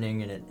in the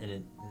evening,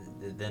 and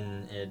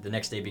then the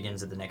next day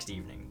begins at the next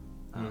evening.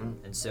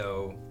 And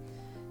so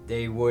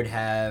they would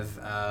have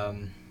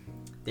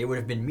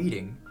been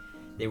meeting.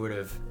 They would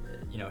have,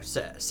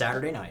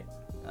 Saturday night,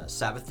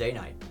 Sabbath day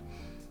night.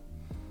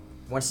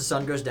 Once the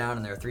sun goes down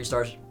and there are 3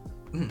 stars,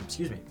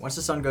 once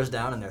the sun goes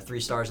down and there are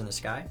 3 stars in the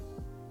sky,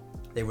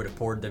 they would have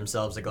poured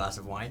themselves a glass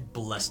of wine,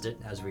 blessed it,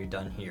 as we've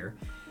done here.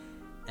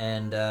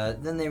 And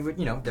then they would,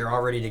 they're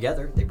already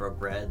together. They broke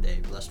bread, they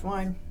blessed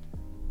wine.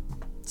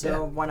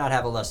 So why not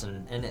have a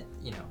lesson in it,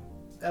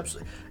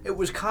 Absolutely. It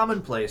was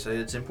commonplace.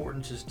 It's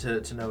important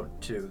to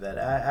note, too, that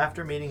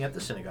after meeting at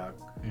the synagogue,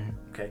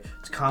 okay,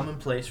 it's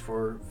commonplace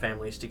for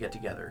families to get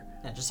together.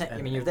 Yeah, just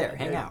you're there.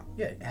 Hang out.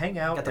 Yeah, hang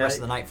out. Got the rest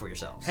of the night for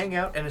yourselves. Hang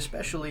out, and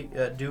especially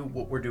do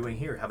what we're doing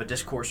here. Have a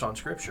discourse on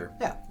Scripture.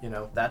 Yeah.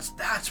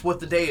 That's what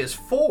the day is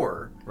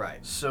for.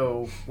 Right.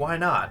 So why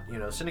not?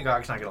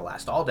 Synagogue's not going to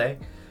last all day.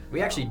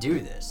 We actually do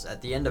this.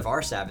 At the end of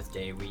our Sabbath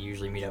day, we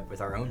usually meet up with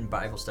our own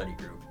Bible study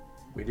group.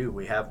 We do.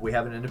 We have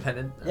an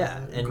independent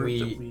and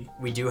group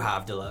we do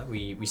Havdalah.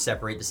 We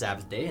separate the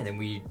Sabbath day, and then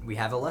we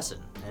have a lesson,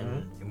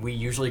 and we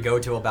usually go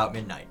till about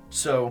midnight.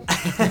 So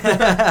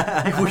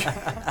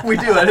we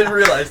do. I didn't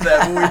realize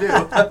that, but we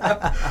do.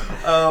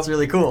 It's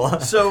really cool.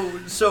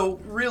 so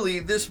really,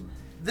 this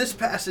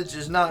passage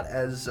is not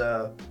as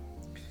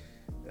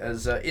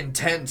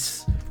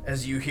intense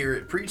as you hear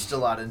it preached a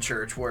lot in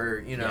church,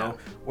 where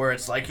where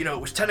it's like it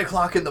was 10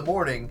 o'clock in the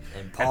morning,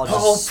 and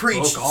Paul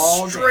preached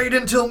straight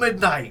until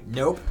midnight.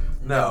 Nope.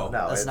 No,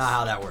 that's not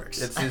how that works.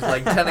 It's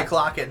like 10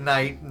 o'clock at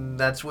night, and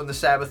that's when the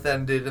Sabbath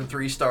ended, and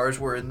 3 stars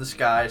were in the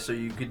sky, so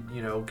you could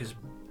because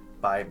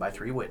by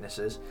 3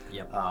 witnesses.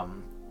 Yep.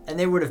 And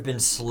they would have been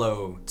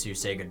slow to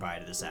say goodbye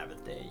to the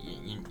Sabbath day.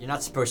 You're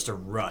not supposed to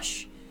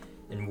rush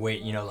and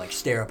wait.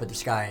 Stare up at the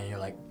sky, and you're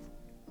like,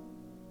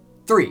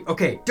 3,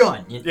 okay,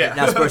 done. You're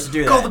not supposed to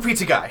do that. Call the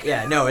pizza guy.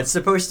 Yeah, no, it's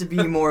supposed to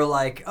be more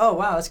like, oh,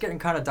 wow, it's getting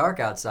kind of dark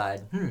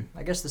outside.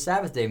 I guess the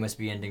Sabbath day must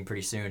be ending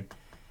pretty soon.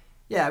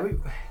 Yeah,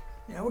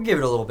 we'll give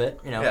it a little bit,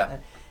 Yeah.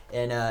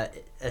 And a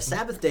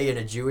Sabbath day in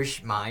a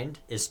Jewish mind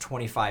is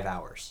 25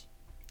 hours.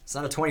 It's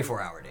not a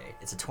 24-hour day.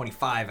 It's a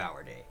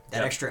 25-hour day.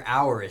 That extra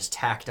hour is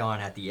tacked on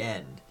at the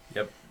end.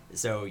 Yep.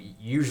 So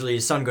usually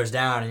the sun goes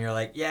down, and you're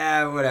like,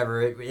 yeah,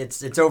 whatever.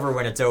 It's over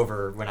when it's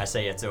over, when I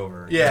say it's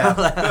over.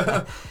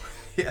 Yeah.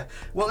 Yeah,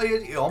 well,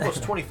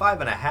 almost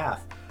 25 and a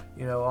half.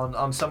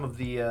 On some of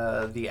the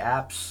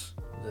apps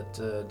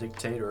that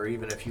dictate, or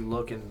even if you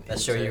look in that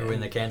show you when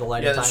the candle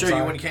lighting that times show you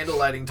are? when candle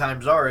lighting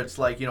times are. It's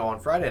like, on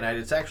Friday night,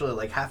 it's actually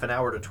like half an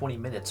hour to 20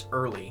 minutes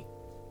early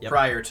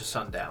prior to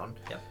sundown.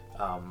 Yep.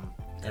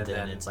 And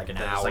then it's like an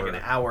then hour it's like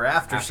an hour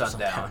after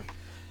sundown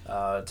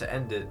to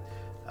end it.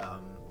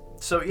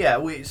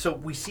 So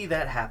we see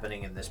that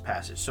happening in this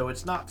passage. So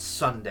it's not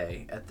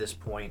Sunday at this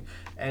point,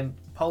 and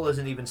Paul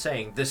isn't even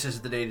saying this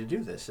is the day to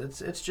do this.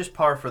 It's just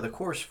par for the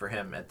course for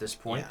him at this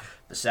point. Yeah.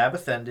 The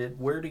Sabbath ended.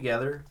 We're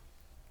together.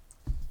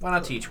 Why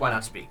not teach? Why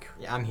not speak?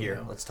 Yeah, I'm here.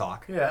 Let's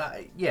talk.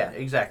 Yeah,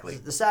 exactly.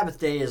 The Sabbath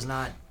day is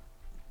not.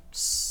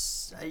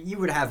 You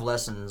would have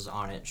lessons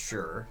on it,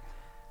 sure,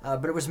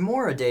 but it was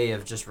more a day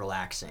of just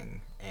relaxing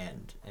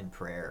and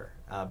prayer.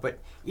 But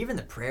even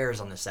the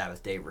prayers on the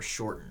Sabbath day were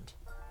shortened.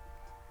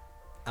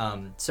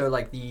 So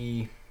like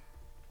the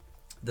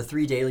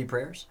 3 daily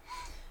prayers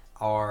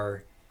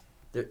are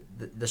the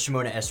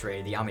Shemona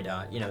Esrei, the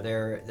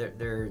Amidah.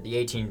 They're the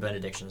 18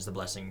 benedictions, the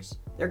blessings.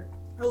 They're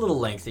a little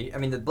lengthy. I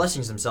mean, the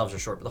blessings themselves are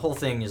short, but the whole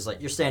thing is like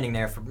you're standing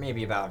there for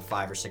maybe about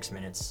 5 or 6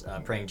 minutes,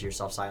 praying to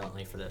yourself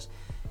silently for this.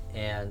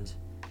 And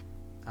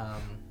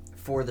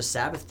for the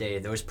Sabbath day,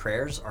 those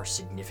prayers are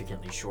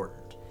significantly shortened.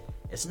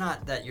 It's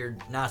not that you're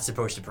not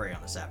supposed to pray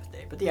on the Sabbath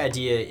day, but the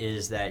idea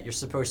is that you're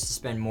supposed to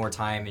spend more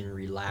time in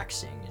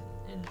relaxing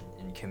and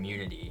in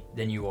community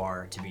than you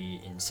are to be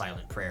in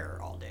silent prayer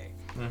all day.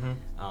 Mm-hmm.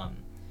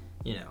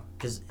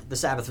 Because the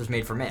Sabbath was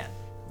made for man,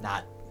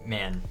 not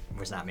man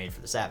was not made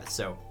for the Sabbath.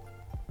 So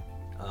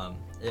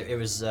it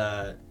was,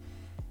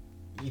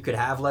 you could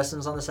have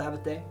lessons on the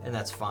Sabbath day, and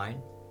that's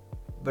fine.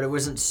 But it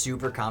wasn't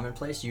super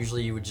commonplace.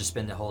 Usually you would just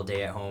spend the whole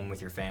day at home with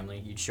your family.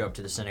 You'd show up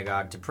to the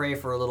synagogue to pray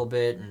for a little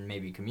bit and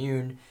maybe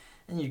commune.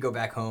 And you'd go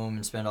back home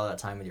and spend all that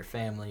time with your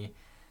family.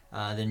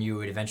 Then you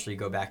would eventually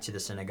go back to the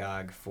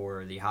synagogue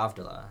for the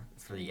Havdalah,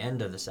 for the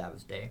end of the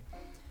Sabbath day.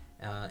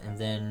 And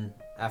then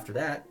after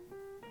that,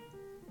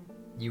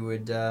 you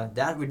would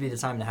that would be the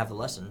time to have the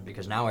lesson,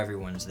 because now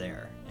everyone's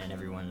there and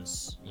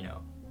everyone's,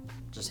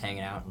 just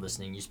hanging out and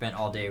listening. You spent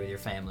all day with your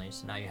families,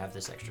 so now you have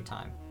this extra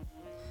time.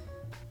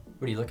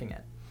 What are you looking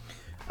at?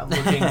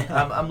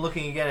 I'm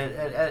looking again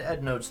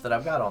at notes that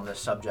I've got on this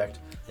subject.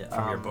 Yeah,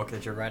 from your book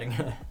that you're writing?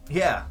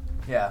 Yeah.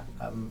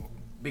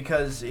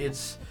 Because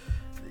this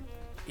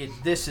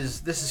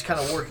is kind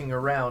of working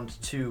around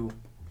to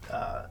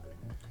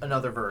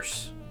another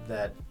verse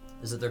that...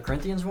 Is it the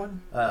Corinthians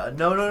one?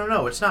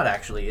 No, it's not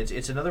actually.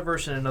 It's another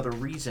verse and another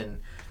reason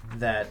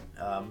that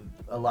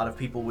a lot of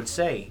people would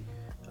say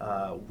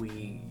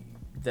that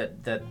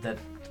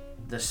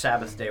the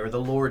Sabbath day or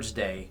the Lord's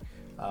Day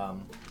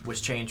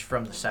was changed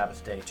from the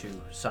Sabbath day to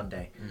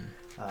Sunday.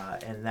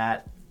 And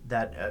that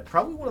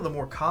probably one of the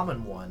more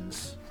common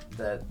ones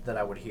that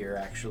I would hear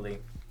actually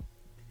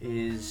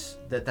is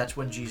that's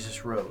when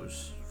Jesus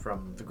rose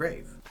from the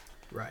grave.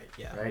 Right,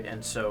 yeah. Right,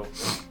 and so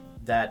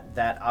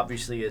that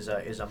obviously is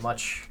a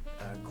much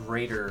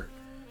greater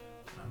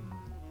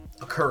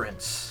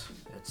occurrence.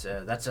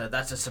 That's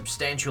a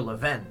substantial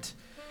event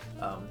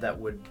that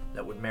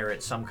would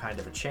merit some kind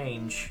of a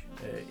change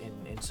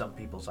in some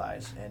people's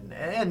eyes,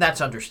 and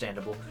that's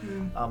understandable.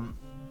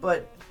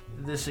 But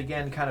this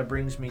again kind of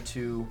brings me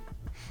to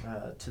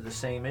the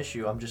same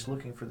issue. I'm just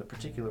looking for the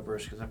particular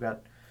verse because I've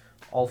got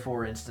all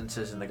 4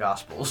 instances in the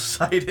Gospels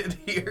cited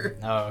here.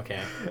 Oh,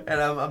 okay.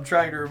 And I'm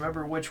trying to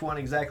remember which one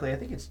exactly. I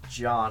think it's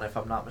John, if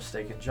I'm not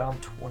mistaken. John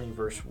 20,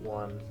 verse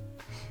 1.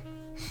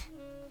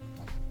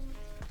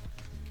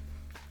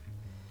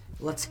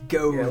 Let's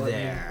go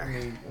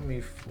there. Let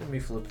me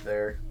flip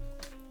there.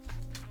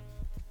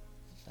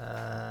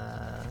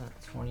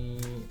 20,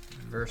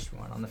 verse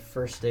 1. On the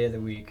first day of the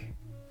week,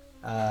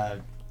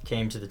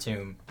 came to the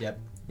tomb. Yep.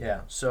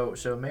 Yeah. So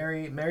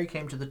Mary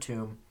came to the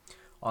tomb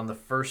on the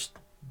first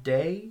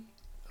day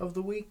of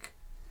the week.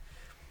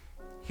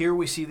 Here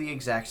we see the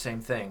exact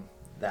same thing.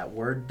 That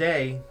word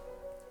 "day"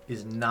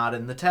 is not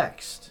in the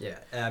text. Yeah,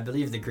 I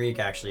believe the Greek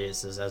actually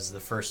says as the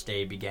first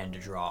day began to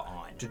draw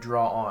on. To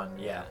draw on,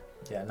 yeah.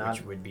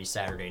 Which would be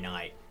Saturday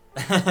night.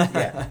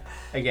 Yeah.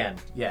 Again,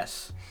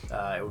 yes.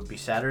 It would be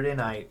Saturday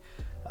night.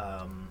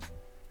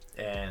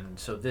 And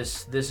so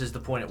this is the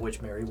point at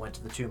which Mary went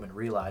to the tomb and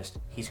realized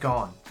he's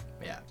gone.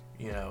 Yeah.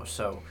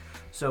 So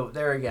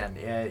there again,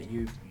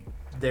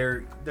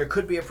 there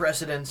could be a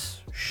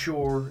precedence,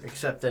 sure,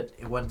 except that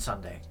it wasn't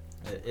Sunday.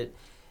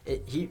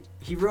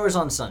 He rose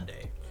on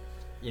Sunday,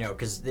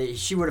 because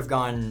she would have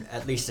gone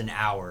at least an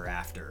hour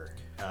after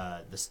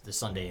the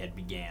Sunday had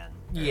began.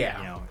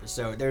 Yeah.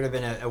 So there'd have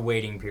been a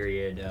waiting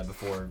period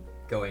before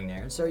going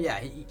there. And so yeah,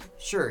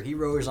 he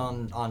rose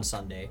on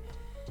Sunday.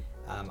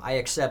 I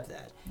accept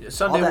that.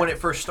 Sunday when it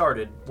first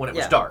started, when it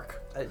was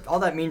dark. All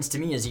that means to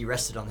me is he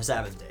rested on the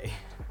Sabbath day.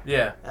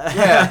 Yeah.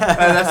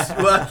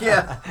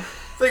 Yeah.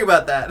 Think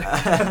about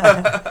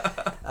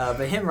that.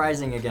 But him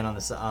rising again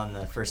on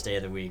the first day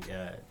of the week,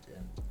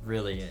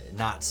 really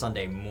not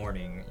Sunday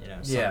morning,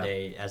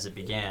 Sunday as it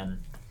began,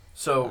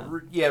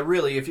 So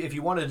really, if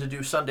you wanted to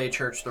do Sunday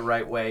church the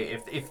right way,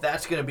 if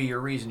that's going to be your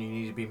reason, you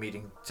need to be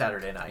meeting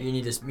Saturday night. You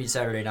need to meet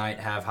Saturday night,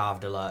 have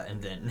Havdalah,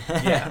 and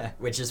then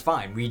which is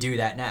fine. We do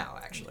that now,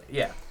 actually.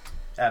 Yeah,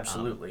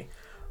 absolutely.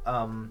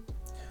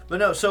 But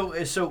no,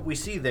 so we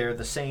see there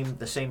the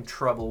same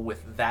trouble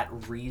with that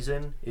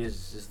reason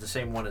is the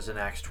same one as in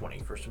Acts 20.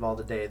 First of all,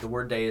 the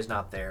word day is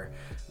not there,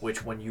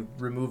 which when you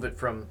remove it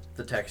from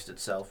the text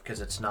itself,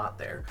 because it's not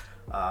there,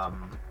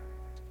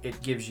 it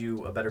gives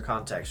you a better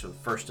context. So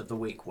first of the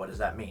week, what does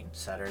that mean?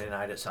 Saturday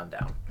night at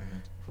sundown. Mm-hmm.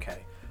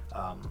 Okay.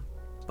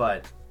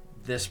 But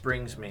this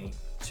brings me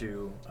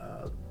to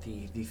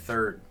the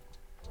third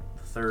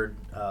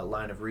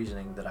line of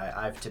reasoning that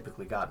I've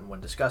typically gotten when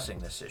discussing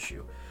this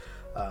issue.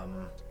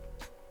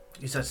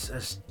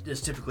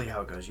 That's typically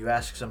how it goes. You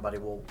ask somebody,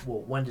 well,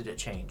 when did it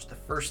change? The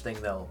first thing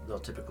they'll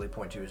typically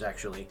point to is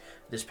actually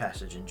this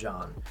passage in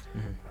John.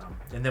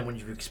 Mm-hmm. And then when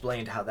you've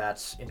explained how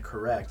that's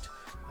incorrect,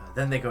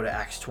 then they go to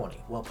Acts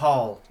 20. Well,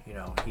 Paul,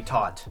 he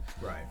taught.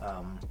 Right.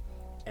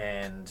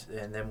 And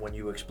then when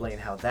you explain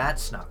how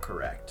that's not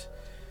correct.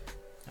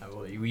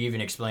 We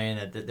even explain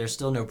that there's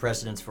still no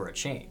precedence for a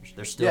change.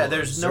 There's still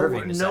there's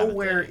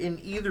nowhere in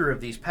either of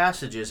these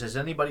passages has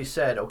anybody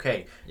said,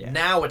 okay,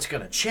 now it's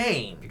going to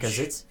change.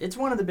 Because it's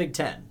one of the Big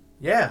Ten.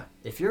 Yeah.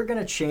 If you're going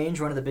to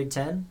change one of the Big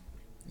Ten,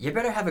 you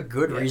better have a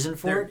good reason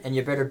for it, and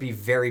you better be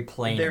very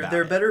plain about it.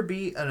 There better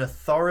be an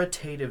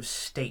authoritative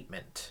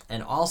statement.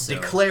 And also,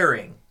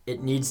 declaring.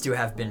 It needs to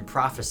have been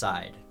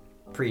prophesied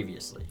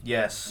previously.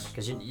 Yes.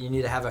 Because you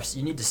need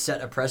to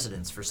set a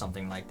precedence for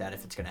something like that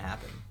if it's going to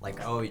happen. Like,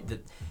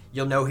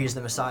 you'll know he's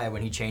the Messiah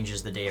when he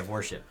changes the day of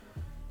worship,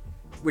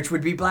 which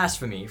would be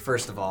blasphemy.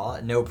 First of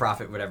all, no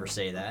prophet would ever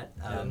say that.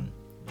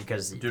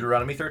 Because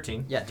Deuteronomy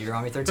 13. Yeah,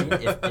 Deuteronomy 13.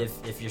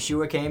 if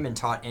Yeshua came and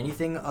taught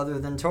anything other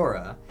than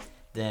Torah,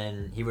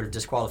 then he would have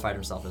disqualified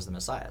himself as the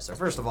Messiah. So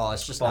first of all,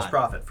 it's just false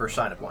prophet, first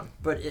sign of one.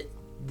 But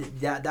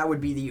that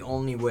would be the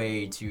only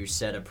way to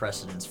set a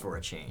precedence for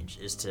a change,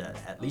 is to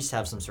at least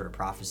have some sort of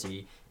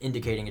prophecy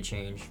indicating a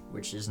change,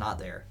 which is not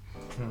there.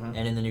 Mm-hmm.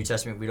 And in the New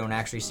Testament, we don't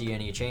actually see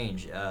any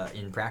change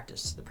in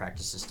practice. The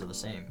practice is still the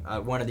same.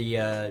 One of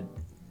the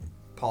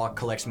Paul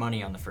collects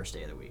money on the first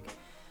day of the week.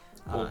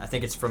 Cool. I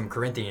think it's from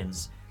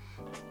Corinthians,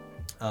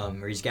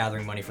 where he's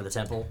gathering money for the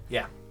temple.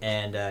 Yeah.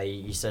 And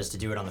he says to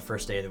do it on the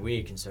first day of the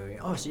week. And so,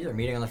 they're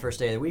meeting on the first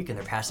day of the week, and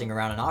they're passing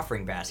around an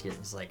offering basket.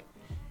 It's like,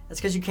 that's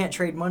because you can't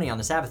trade money on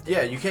the Sabbath day.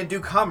 Yeah, you can't do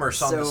commerce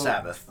on the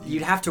Sabbath.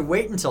 You'd have to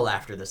wait until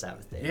after the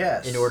Sabbath day.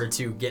 Yes. In order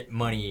to get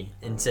money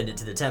and send it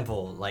to the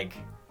temple.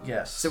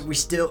 Yes. So we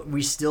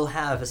still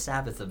have a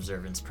Sabbath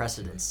observance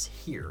precedence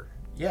here.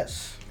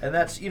 Yes. And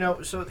that's,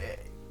 so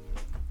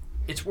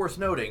it's worth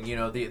noting,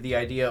 the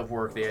idea of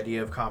work, the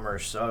idea of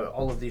commerce,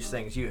 all of these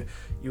things. You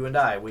and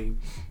I, we've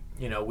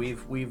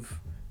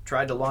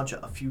tried to launch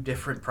a few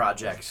different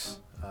projects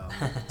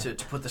to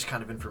put this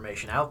kind of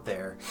information out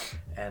there.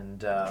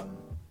 And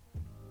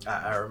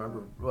I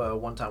remember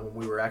one time when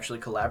we were actually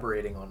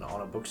collaborating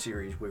on a book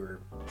series, we were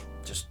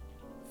just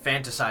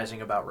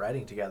fantasizing about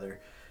writing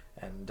together.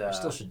 And I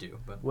still should do,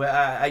 but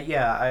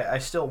I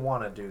still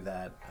want to do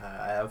that.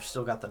 I've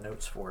still got the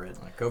notes for it.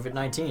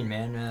 COVID-19,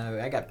 man,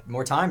 I got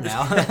more time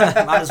now.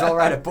 Might as well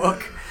write a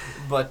book.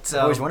 But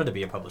I always wanted to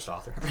be a published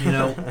author.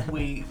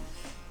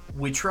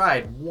 We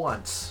tried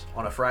once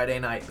on a Friday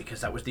night, because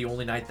that was the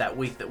only night that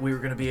week that we were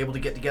going to be able to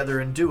get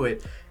together and do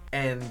it,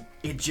 and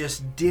it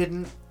just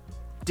didn't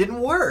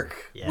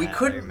work. Yeah, we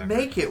couldn't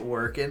make it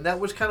work, and that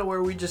was kind of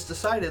where we just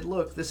decided,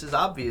 look, this is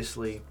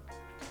obviously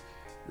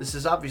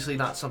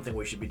not something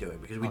we should be doing,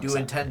 because we do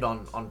intend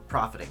on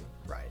profiting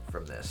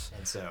from this.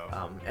 And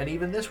so and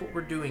even this, what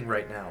we're doing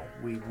right now,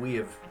 we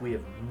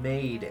have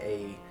made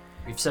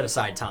we've set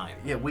aside time.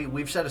 Yeah,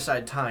 we've set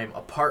aside time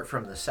apart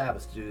from the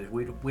Sabbath to do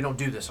this. We don't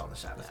do this on the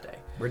Sabbath day.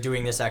 We're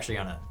doing this actually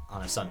on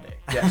a Sunday.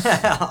 Yes.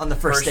 On the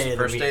first day of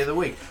the week. First day of the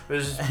week.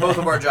 Because both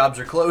of our jobs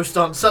are closed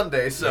on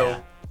Sunday,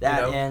 so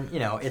and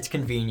it's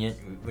convenient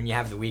when you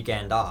have the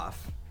weekend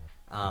off.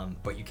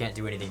 But you can't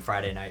do anything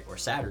Friday night or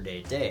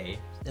Saturday day.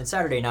 And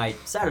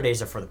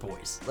Saturdays are for the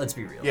boys. Let's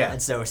be real. Yeah.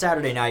 And so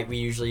Saturday night,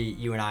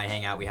 you and I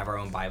hang out. We have our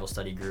own Bible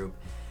study group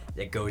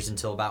that goes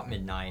until about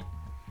midnight.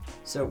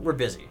 So we're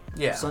busy.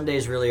 Yeah. Sunday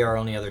is really our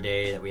only other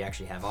day that we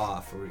actually have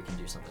off where we can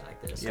do something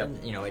like this.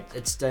 Yep. And,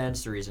 it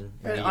stands to reason.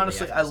 And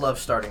honestly, I love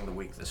starting the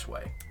week this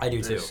way. I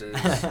do too.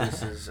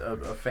 This is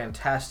a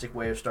fantastic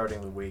way of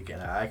starting the week,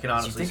 and I can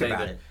honestly say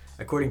that.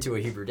 According to a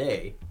Hebrew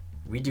day,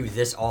 we do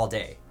this all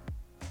day.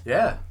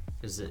 Yeah.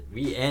 Is that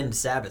we end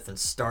Sabbath and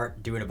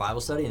start doing a Bible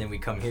study, and then we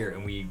come here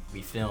and we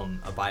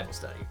film a Bible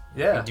study.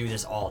 Yeah. We do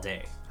this all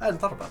day. I hadn't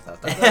thought about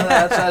that.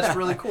 That's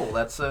really cool.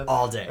 That's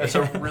all day. That's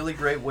a really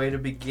great way to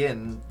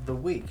begin the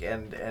week.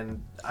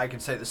 And I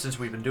can say that since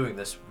we've been doing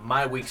this,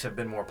 my weeks have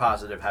been more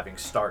positive having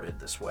started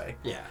this way.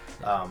 Yeah.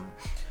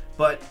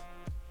 But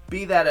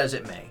be that as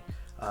it may,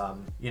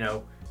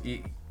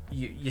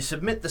 you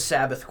submit the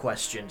Sabbath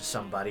question to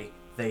somebody.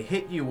 They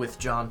hit you with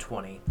John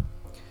 20.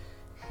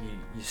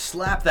 You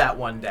slap that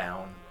one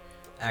down.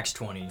 Acts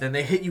 20. Then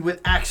they hit you with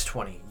Acts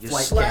 20. You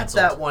Flight slap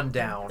canceled. that one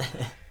down.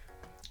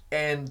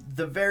 And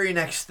the very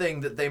next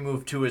thing that they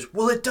move to is,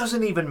 well, it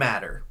doesn't even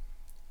matter.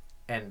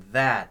 And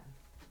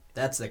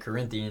that's the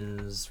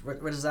Corinthians.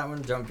 What is that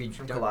one?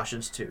 From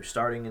Colossians 2,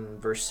 starting in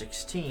verse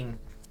 16,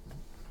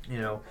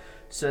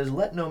 says,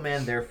 "Let no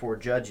man therefore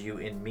judge you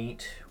in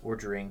meat or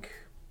drink,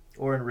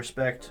 or in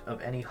respect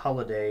of any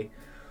holiday,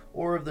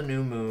 or of the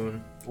new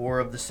moon, or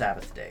of the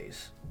Sabbath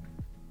days."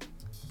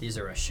 These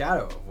are a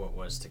shadow of what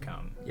was to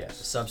come. Yes.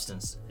 The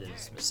substance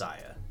is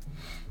Messiah.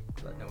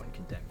 Let no one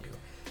condemn you.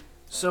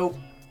 So,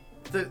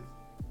 the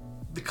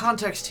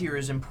context here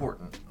is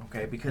important,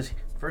 okay? Because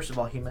first of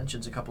all, he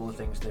mentions a couple of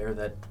things there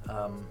that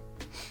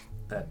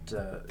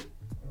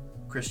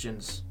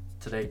Christians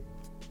today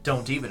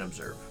don't even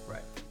observe.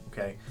 Right.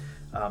 Okay.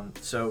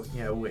 So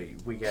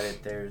we get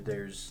it.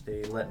 There's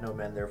they let no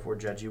man therefore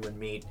judge you in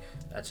meat.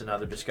 That's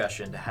another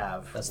discussion to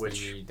have. That's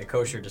which the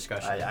kosher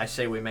discussion. I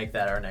say we make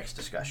that our next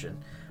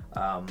discussion.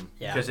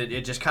 Because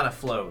it just kind of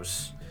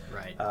flows.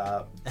 Right.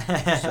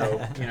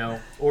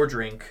 Or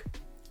drink,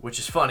 which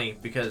is funny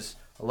because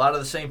a lot of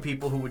the same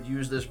people who would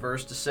use this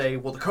verse to say,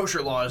 well, the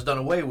kosher law is done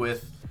away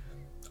with,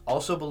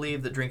 also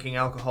believe that drinking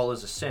alcohol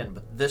is a sin.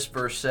 But this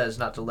verse says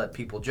not to let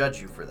people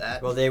judge you for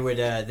that. Well, they would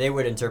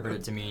interpret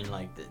it to mean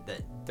like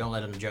that don't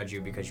let them judge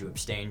you because you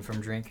abstain from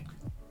drink.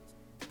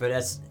 But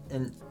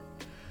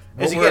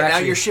now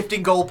you're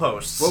shifting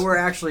goalposts. What we're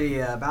actually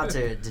about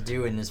to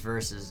do in this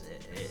verse is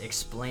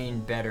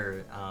explain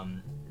better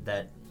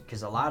that,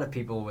 because a lot of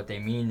people, what they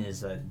mean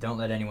is don't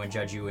let anyone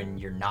judge you in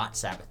your not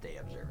Sabbath day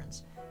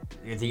observance.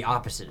 The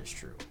opposite is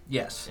true.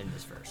 Yes, in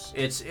this verse,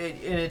 it's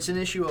an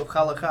issue of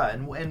halakha,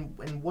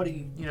 and what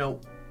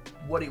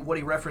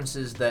he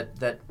references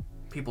that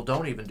people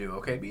don't even do.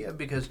 Okay,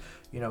 because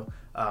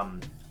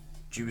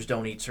Jews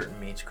don't eat certain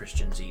meats,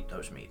 Christians eat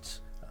those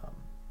meats.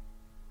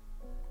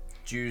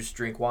 Jews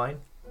drink wine.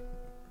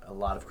 A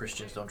lot of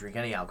Christians don't drink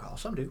any alcohol.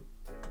 Some do.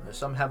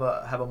 Some have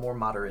a more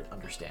moderate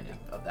understanding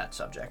of that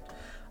subject.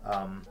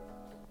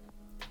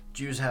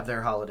 Jews have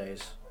their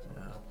holidays.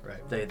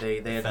 Right. They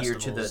adhere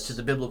to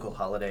the biblical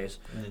holidays,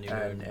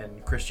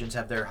 and Christians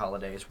have their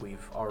holidays.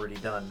 We've already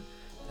done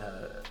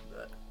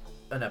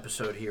an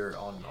episode here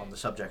on the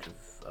subject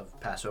of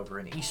Passover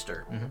and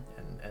Easter,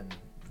 and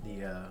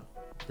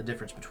the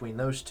difference between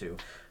those two.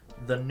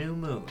 The new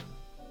moon.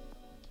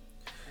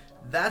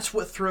 That's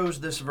what throws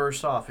this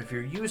verse off. If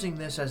you're using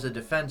this as a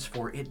defense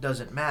for it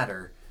doesn't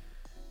matter,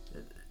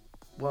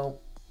 well,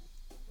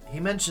 he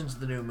mentions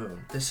the new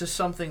moon. This is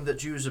something that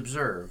Jews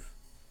observe,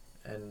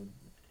 and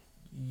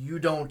you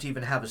don't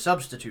even have a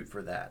substitute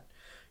for that.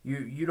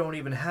 You don't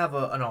even have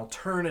an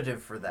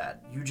alternative for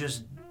that. You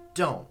just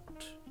don't.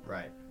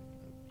 Right.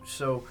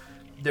 So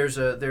there's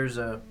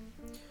an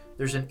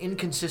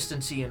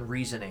inconsistency in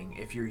reasoning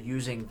if you're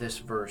using this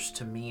verse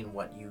to mean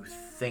what you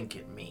think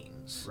it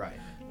means. Right.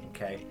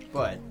 Okay.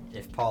 But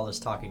if Paul is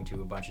talking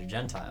to a bunch of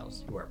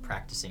Gentiles who are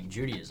practicing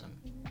Judaism,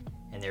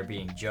 and they're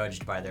being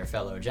judged by their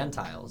fellow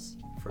Gentiles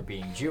for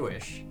being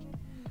Jewish.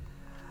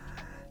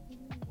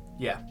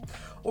 Yeah.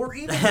 Or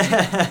even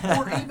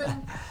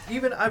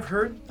I've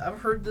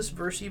heard this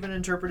verse even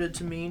interpreted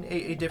to mean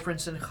a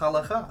difference in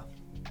halakha.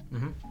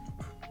 Mm-hmm.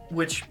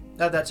 Which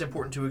that's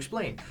important to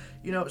explain.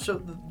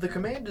 So the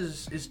command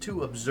is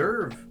to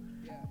observe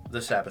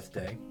the Sabbath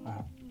day.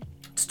 Uh-huh.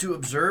 It's to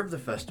observe the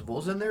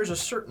festivals, and there's a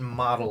certain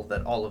model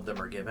that all of them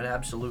are given,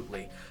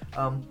 absolutely.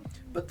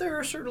 But there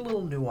are certain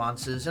little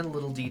nuances and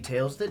little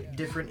details that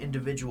different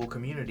individual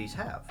communities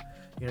have.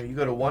 You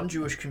go to one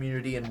Jewish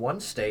community in one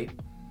state,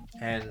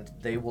 and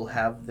they will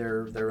have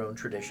their own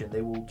tradition.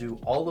 They will do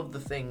all of the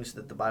things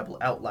that the Bible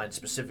outlines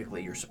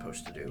specifically you're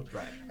supposed to do.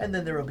 Right. And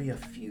then there will be a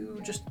few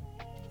just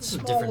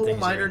small different little things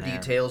minor here and there.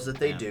 details that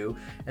they do.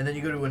 And then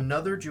you go to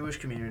another Jewish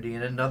community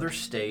in another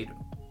state,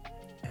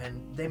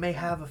 and they may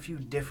have a few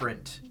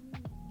different,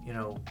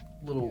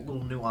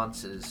 little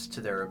nuances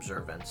to their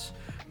observance.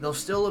 They'll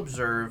still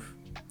observe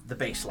the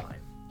baseline.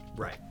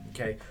 Right.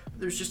 Okay.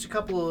 There's just a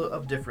couple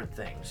of different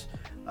things.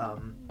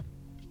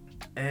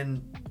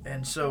 And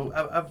so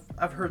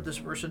I've heard this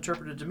verse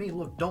interpreted to me,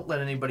 look, don't let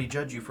anybody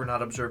judge you for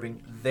not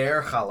observing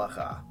their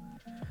halakha.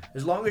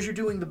 As long as you're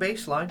doing the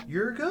baseline,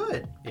 you're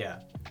good. Yeah.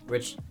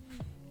 Which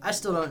I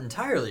still don't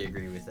entirely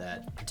agree with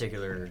that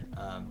particular,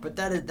 but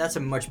that's a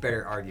much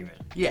better argument.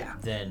 Yeah.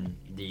 Than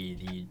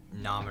the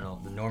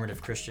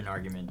normative Christian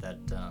argument that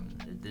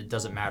it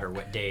doesn't matter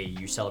what day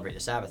you celebrate the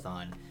Sabbath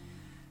on.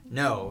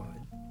 No,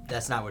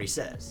 that's not what he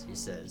says. He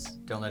says,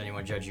 don't let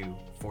anyone judge you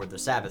for the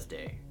Sabbath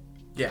day.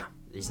 Yeah.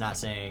 He's not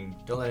saying,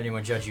 don't let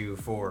anyone judge you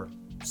for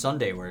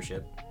Sunday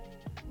worship.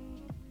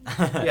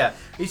 Yeah.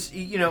 He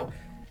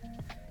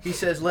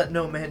says, let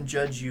no man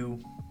judge you.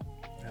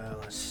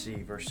 Let's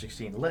see, verse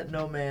 16. Let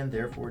no man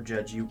therefore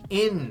judge you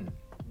in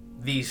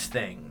these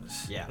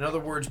things. Yeah. In other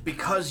words,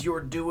 because you're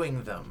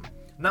doing them.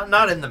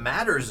 Not in the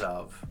matters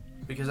of.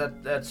 Because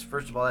that's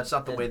first of all, that's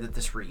not the way that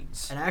this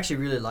reads. And I actually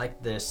really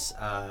like this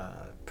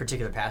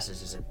particular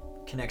passage as it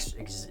connects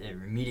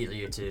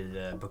immediately to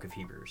the book of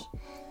Hebrews.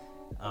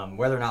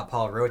 Whether or not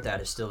Paul wrote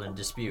that is still in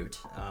dispute.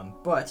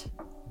 But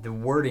the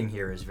wording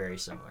here is very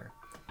similar.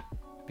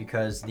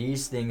 Because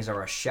these things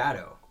are a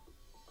shadow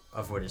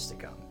of what is to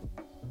come.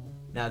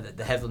 Now,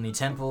 the heavenly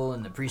temple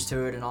and the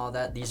priesthood and all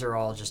that, these are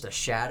all just a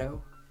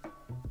shadow.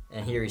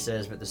 And here he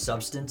says, but the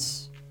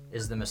substance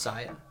is the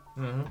Messiah.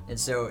 Mm-hmm. And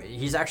so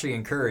he's actually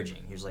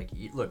encouraging. He's like,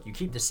 look, you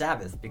keep the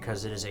Sabbath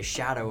because it is a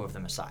shadow of the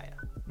Messiah.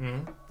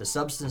 Mm-hmm. The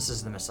substance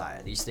is the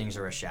Messiah. These things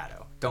are a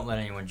shadow. Don't let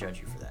anyone judge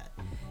you for that.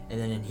 And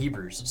then in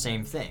Hebrews,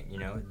 same thing. You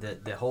know,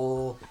 the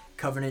whole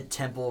covenant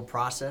temple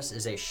process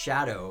is a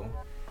shadow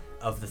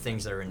of the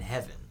things that are in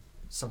heaven.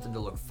 Something to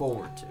look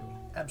forward to.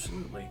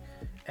 Absolutely.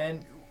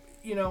 And,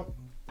 you know,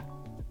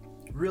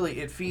 really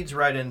it feeds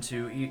right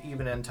into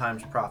even end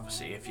times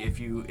prophecy. If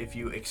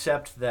you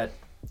accept that,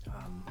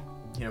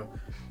 you know,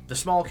 the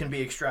small can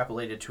be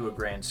extrapolated to a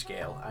grand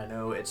scale. I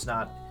know it's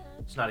not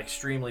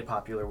extremely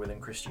popular within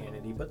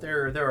Christianity, but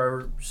there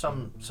are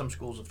some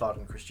schools of thought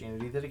in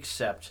Christianity that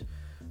accept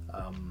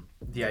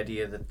the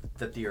idea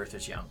that the earth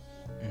is young.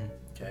 Mm-hmm.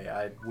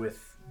 Okay,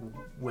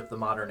 with the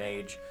modern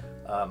age,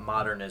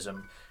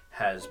 modernism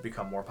has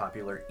become more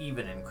popular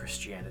even in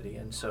Christianity,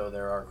 and so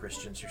there are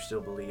Christians who still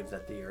believe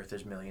that the earth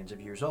is millions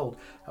of years old.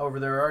 However,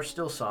 there are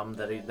still some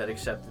that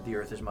accept that the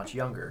earth is much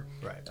younger.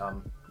 Right.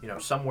 You know,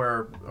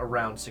 somewhere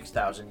around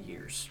 6,000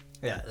 years.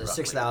 Yeah,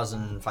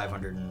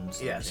 6,500 and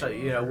something. Yeah, so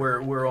you know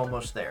we're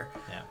almost there.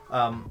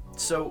 Yeah.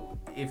 So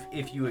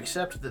if you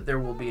accept that there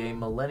will be a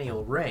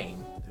millennial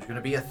reign, there's going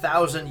to be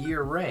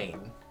 1,000-year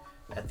reign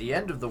at the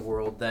end of the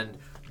world. Then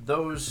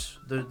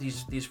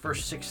these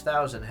first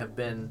 6,000 have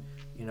been,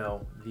 you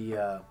know,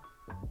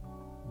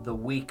 the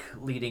week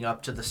leading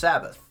up to the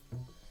Sabbath.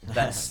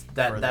 That's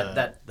the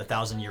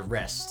 1,000-year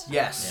rest.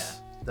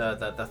 Yes. Yeah.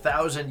 The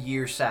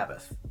 1,000-year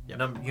Sabbath.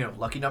 Yep. You know,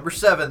 lucky number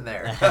 7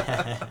 there.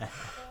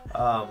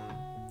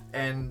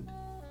 And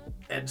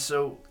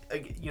so,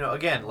 you know,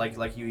 again,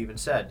 like you even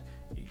said,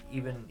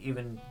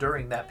 even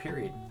during that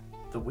period,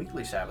 the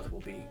weekly Sabbath will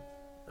be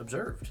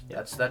observed.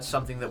 Yep. That's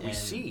something that we And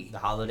see. the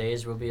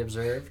holidays will be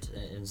observed.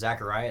 In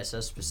Zechariah, it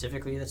says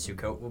specifically that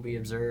Sukkot will be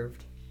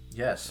observed.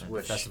 Yes, And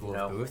which, Festival you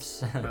know, of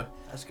Booths.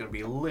 that's gonna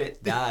be lit.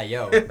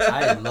 Yo,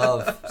 I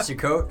love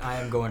Sukkot. I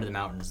am going to the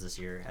mountains this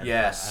year.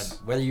 Yes.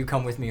 Whether you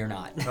come with me or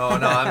not. Oh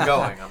no, I'm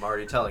going. I'm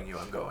already telling you,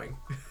 I'm going.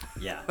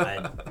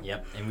 Yeah.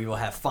 Yep. And we will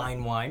have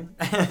fine wine.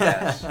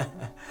 Yes.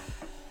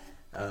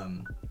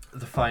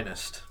 The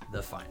finest.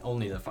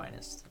 Only the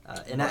finest.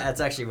 And that's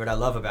actually what I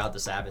love about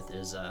the Sabbath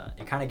is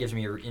it kind of gives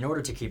me, in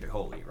order to keep it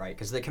holy, right?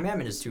 Because the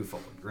commandment is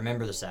twofold.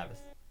 Remember the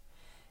Sabbath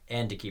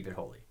and to keep it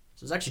holy.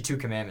 So there's actually 2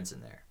 commandments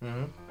in there.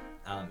 Mm-hmm.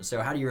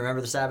 So how do you remember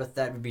the Sabbath?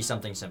 That would be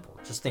something simple.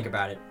 Just think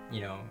about it.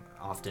 You know,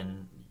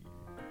 often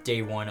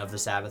day 1 of the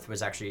Sabbath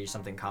was actually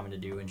something common to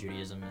do in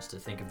Judaism, is to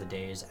think of the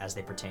days as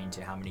they pertain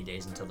to how many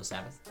days until the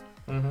Sabbath.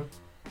 Mm-hmm.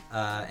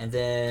 And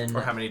then...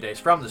 Or how many days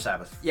from the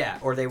Sabbath. Yeah,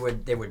 or they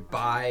would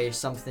buy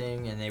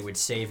something and they would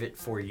save it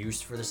for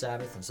use for the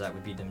Sabbath, and so that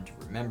would be them to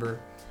remember.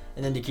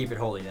 And then to keep it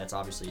holy, that's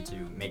obviously to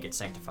make it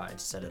sanctified,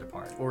 to set it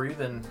apart. Or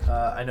even,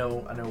 I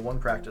know one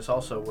practice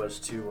also was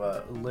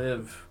to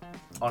live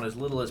on as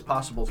little as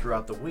possible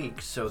throughout the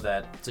week, so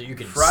that you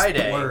can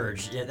Friday,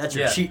 splurge. Yeah, that's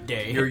your cheat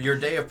day. Your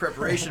day of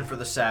preparation for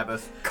the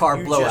Sabbath.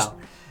 Carb blowout.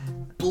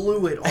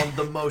 Blew it on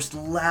the most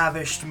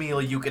lavished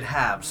meal you could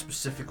have,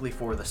 specifically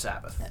for the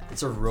Sabbath.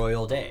 It's a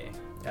royal day.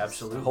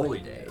 Absolutely. It's a holy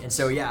day. And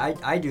so, yeah,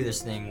 I do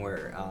this thing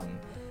where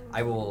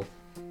I will,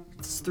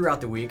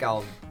 throughout the week,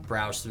 I'll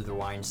browse through the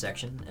wine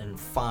section and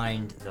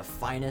find the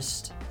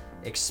finest,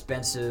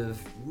 expensive,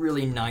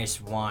 really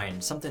nice wine,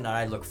 something that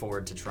I look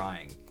forward to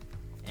trying.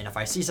 And if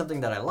I see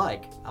something that I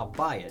like, I'll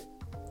buy it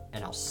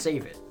and I'll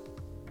save it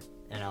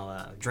and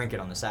I'll drink it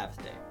on the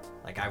Sabbath day.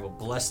 Like, I will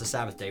bless the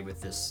Sabbath day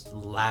with this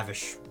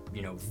lavish,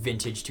 you know,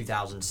 vintage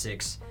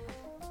 2006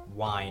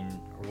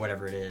 wine or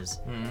whatever it is.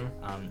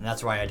 Mm-hmm. And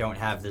that's why I don't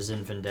have the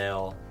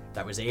Zinfandel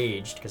that was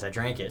aged, because I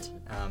drank it.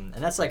 And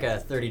that's like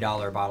a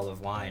 $30 bottle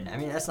of wine. I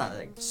mean, that's not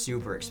like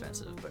super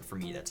expensive, but for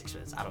me, that's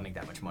expensive. I don't make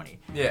that much money.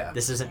 Yeah.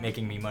 This isn't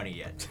making me money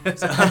yet.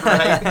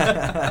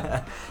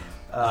 Right.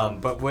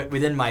 But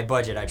within my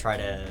budget, I try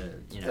to,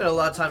 you know. And a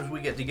lot of times we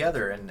get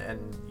together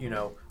and you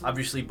know,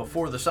 obviously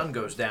before the sun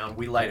goes down,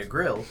 we light a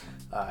grill,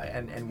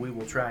 and we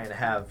will try and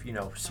have, you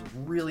know, some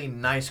really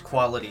nice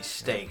quality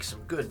steak, some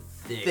good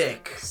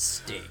thick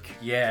steak.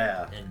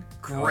 Yeah. And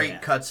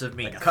great cuts of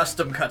meat, like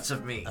custom cuts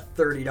of meat. A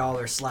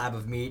 $30 slab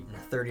of meat and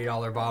a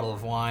 $30 bottle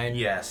of wine.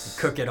 Yes.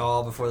 Cook it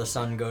all before the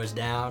sun goes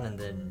down, and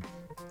then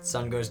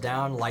sun goes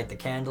down, light the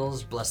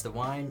candles, bless the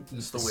wine,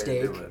 eat the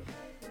steak. To do it.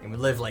 And we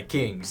live like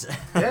kings.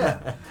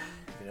 Yeah.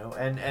 You know,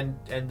 and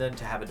then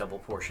to have a double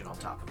portion on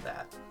top of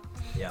that.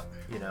 Yeah.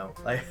 You know,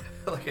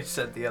 like I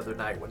said the other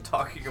night when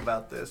talking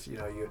about this, you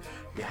know, you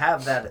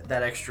have that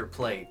extra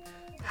plate.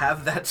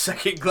 Have that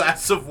second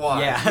glass of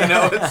wine. Yeah. You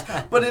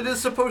know, but it is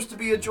supposed to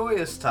be a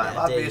joyous time.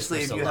 Yeah, obviously,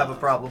 days if for you so have a long.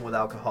 problem with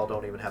alcohol,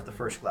 don't even have the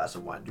first glass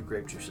of wine. Do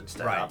grape juice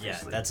instead. Right,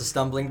 Obviously. yeah. That's a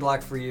stumbling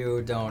block for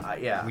you. Don't.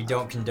 Yeah. We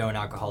don't condone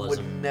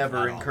alcoholism. Would never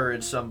at all.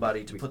 encourage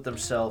somebody to put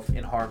themselves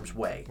in harm's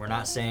way. We're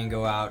not saying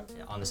go out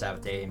on the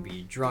Sabbath day and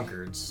be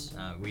drunkards.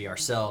 We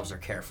ourselves are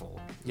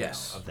careful. you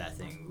Yes. know, of that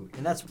thing,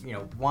 and that's, you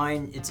know,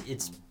 wine.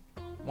 It's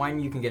wine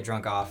you can get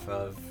drunk off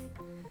of.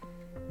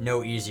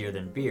 no easier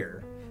than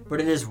beer. But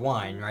it is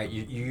wine, right?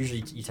 You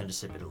usually tend to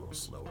sip it a little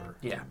slower.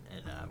 Yeah.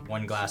 And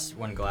one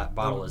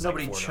bottle is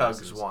nobody like 4 chugs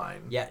glasses.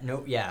 wine.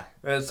 Yeah.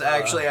 It's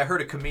actually, I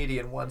heard a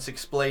comedian once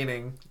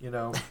explaining,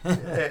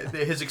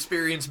 his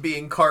experience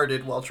being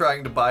carded while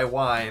trying to buy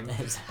wine.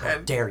 How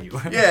dare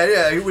you?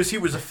 yeah, he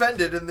was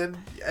offended, and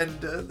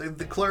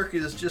the clerk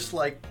is just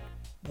like,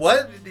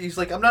 what? He's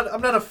like, I'm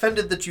not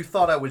offended that you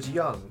thought I was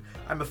young.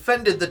 I'm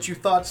offended that you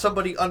thought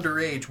somebody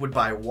underage would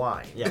buy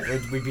wine. Yeah,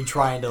 we'd be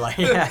trying to like,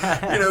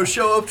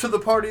 show up to the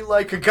party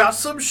like, I got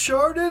some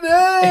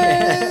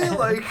Chardonnay.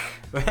 Like,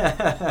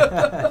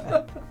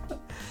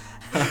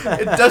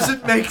 it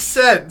doesn't make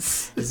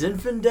sense. Is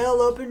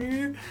Infidel up in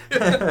here?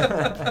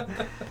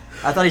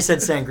 I thought he said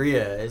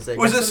sangria. It's like,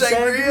 was it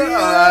sangria?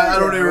 I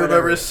don't even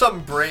remember. It's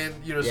some brand,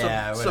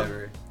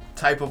 some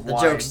type of the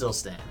wine. The joke still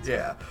stands.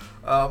 Yeah,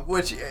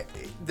 which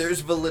there's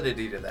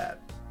validity to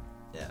that.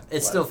 Yeah,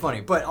 it's still funny,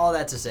 but all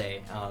that to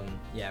say,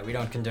 we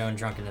don't condone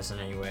drunkenness in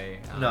any way.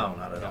 No,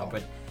 not at all.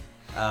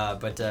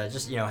 But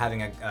just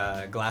having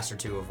a glass or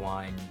two of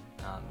wine.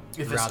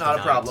 If it's not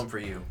a problem for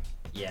you,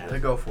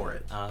 go for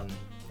it.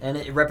 And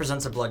it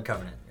represents a blood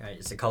covenant, right?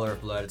 It's the color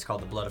of blood. It's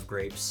called the blood of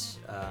grapes.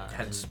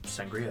 Hence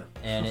sangria.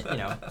 And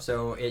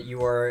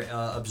you are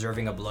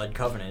observing a blood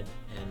covenant,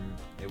 and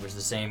it was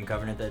the same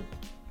covenant that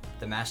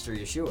the Master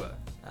Yeshua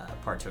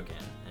partook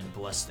in and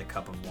blessed the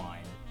cup of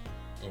wine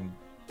and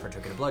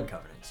partook in a blood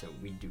covenant. So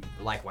we do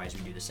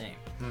the same.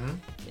 Mm-hmm.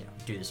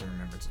 Do this in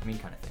remembrance of me,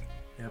 kind of thing.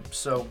 Yep.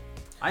 So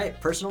I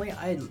personally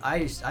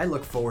I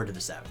look forward to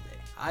the Sabbath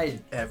day.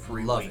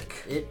 Every love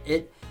week.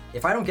 It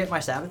if I don't get my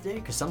Sabbath day,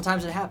 because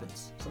sometimes it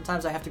happens.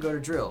 Sometimes I have to go to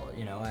drill.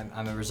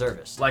 I'm a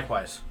reservist.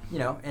 Likewise.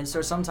 And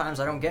so sometimes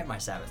I don't get my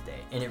Sabbath day,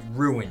 and it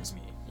ruins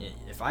me.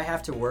 If I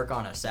have to work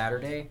on a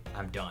Saturday,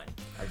 I'm done.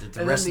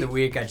 The rest of the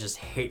week, I just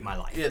hate my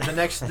life. Yeah,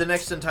 the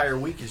next entire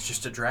week is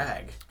just a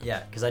drag.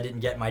 Yeah, because I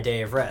didn't get my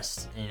day of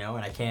rest, and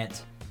I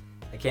can't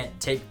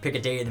pick a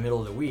day in the middle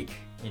of the week.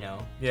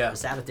 Yeah. The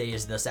Sabbath day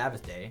is the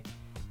Sabbath day,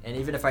 and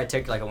even if I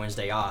took like a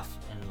Wednesday off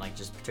and like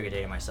just took a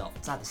day to myself,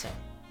 it's not the same.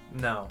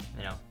 No.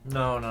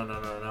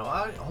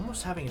 No.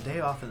 Almost having a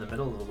day off in the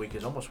middle of the week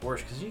is almost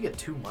worse because you get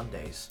 2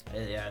 Mondays.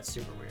 Yeah, it's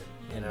super weird.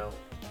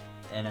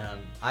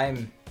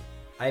 And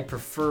I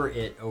prefer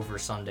it over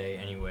Sunday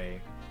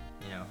anyway.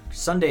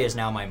 Sunday is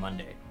now my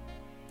Monday.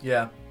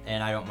 Yeah.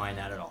 And I don't mind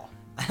that at all.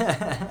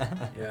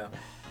 Yeah.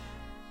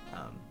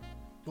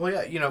 Well,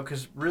 yeah,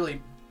 because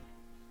really,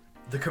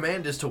 the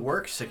command is to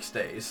work 6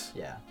 days.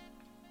 Yeah.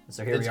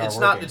 So here we are.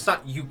 It's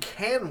not you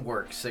can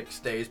work 6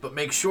 days, but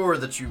make sure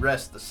that you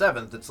rest the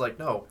 7th. It's like,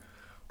 no,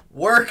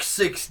 work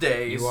 6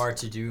 days. You are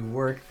to do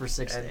work for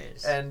 6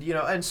 days.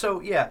 And so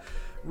yeah,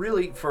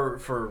 really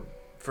for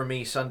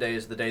me, Sunday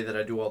is the day that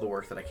I do all the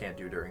work that I can't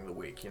do during the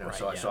week.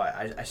 Right, so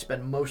I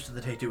spend most of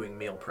the day doing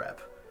meal prep,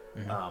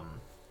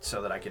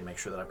 so that I can make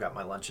sure that I've got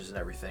my lunches and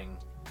everything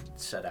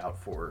set out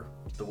for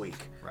the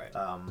week. Right.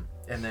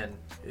 And then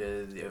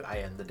I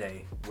end the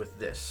day with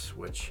this,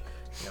 which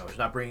is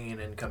not bringing in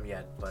income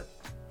yet, but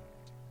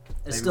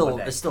it's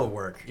still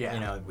work.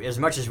 Yeah. As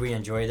much as we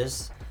enjoy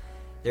this,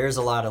 there's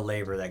a lot of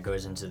labor that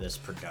goes into this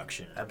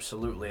production.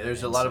 Absolutely.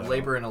 There's a lot of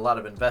labor and a lot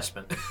of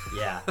investment.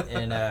 Yeah.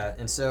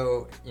 And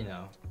so,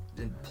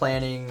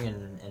 planning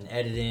and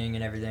editing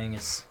and everything,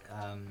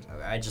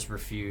 I just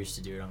refuse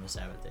to do it on the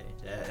Sabbath day.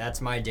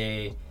 That's my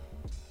day,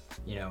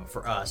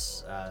 for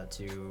us,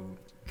 to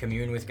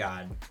commune with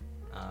God,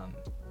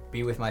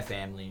 be with my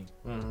family,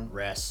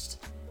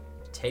 rest,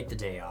 take the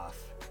day off.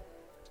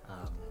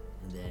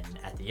 And then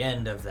at the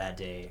end of that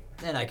day,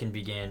 then I can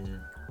begin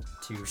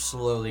to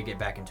slowly get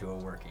back into a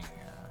working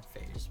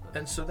phase.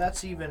 And so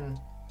that's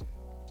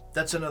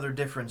another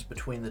difference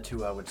between the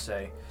two, I would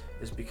say,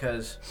 is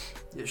because,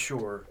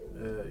 sure,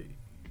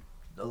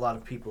 a lot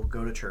of people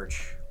go to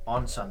church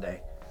on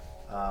Sunday.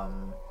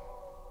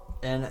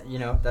 And,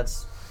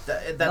 that's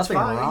nothing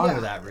fine. wrong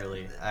with that,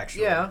 really,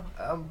 actually. Yeah.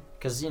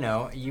 Because,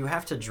 you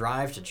have to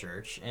drive to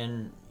church,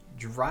 and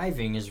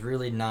driving is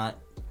really not,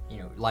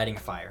 lighting a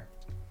fire,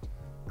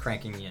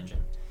 cranking the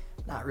engine.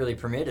 Not really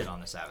permitted on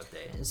the Sabbath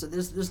day. And so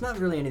there's not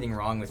really anything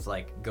wrong with,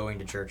 like, going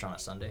to church on a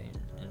Sunday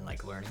and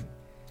like, learning.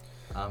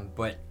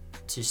 But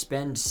to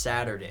spend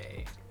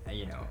Saturday,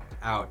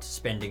 out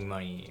spending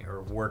money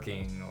or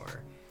working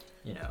or,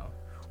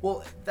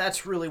 Well,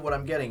 that's really what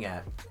I'm getting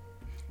at,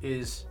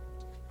 is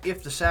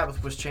if the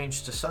Sabbath was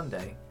changed to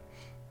Sunday,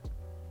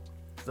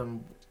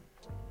 then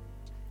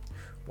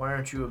why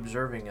aren't you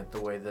observing it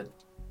the way that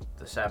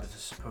the Sabbath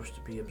is supposed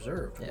to be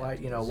observed?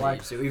 Yeah. Why?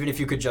 So even if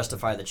you could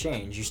justify the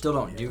change, you still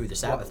don't do the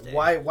Sabbath day.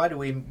 Why do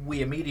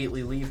we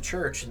immediately leave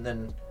church and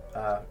then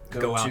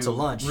go out to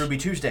lunch, Ruby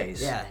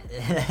Tuesdays? Yeah.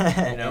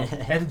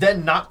 And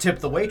then not tip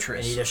the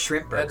waitress. And eat a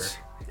shrimp burger.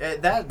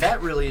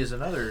 That really is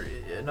another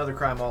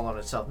crime all on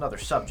itself, another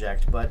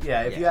subject. But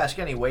yeah, if you ask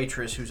any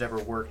waitress who's ever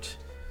worked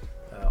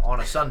on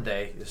a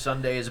Sunday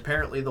is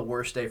apparently the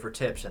worst day for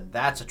tips, and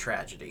that's a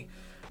tragedy.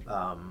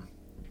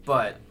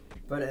 But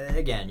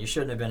again, you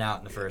shouldn't have been out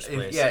in the first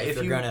place. If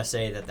you're going to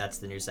say that that's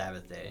the new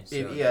Sabbath day. So.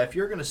 If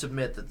you're going to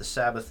submit that the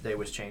Sabbath day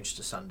was changed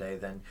to Sunday,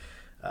 then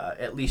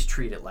at least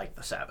treat it like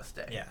the Sabbath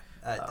day. Yeah.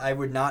 I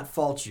would not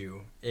fault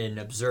you in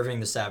observing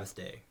the Sabbath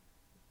day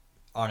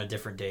on a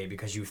different day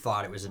because you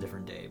thought it was a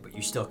different day, but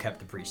you still kept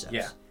the precepts.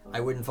 Yeah.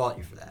 I wouldn't fault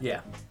you for that.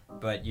 Yeah.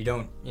 But you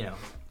don't,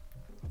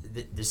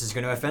 this is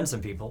going to offend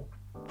some people,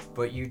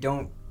 but you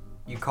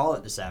call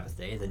it the Sabbath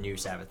day, the new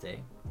Sabbath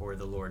day, or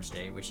the Lord's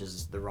day, which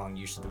is the wrong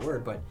use of the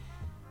word, but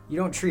you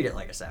don't treat it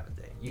like a Sabbath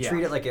day. You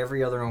treat it like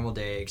every other normal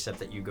day except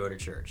that you go to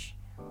church.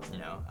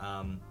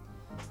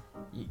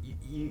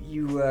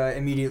 You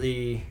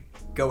immediately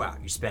go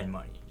out, you spend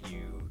money,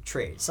 you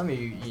trade. Some of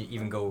you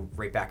even go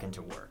right back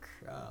into work.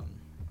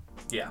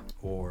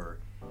 Or,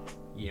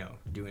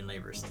 doing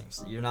laborious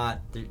things. You're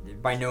not,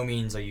 by no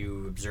means are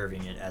you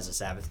observing it as a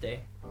Sabbath day.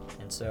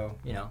 And so,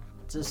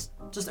 just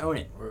own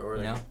it. Or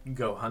you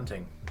go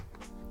hunting.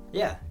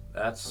 Yeah.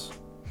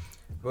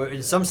 Well,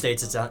 in some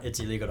states, it's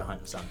illegal to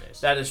hunt on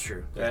Sundays. That is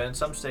true. Yeah. In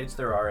some states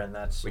there are, and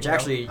that's... Which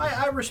actually...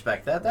 I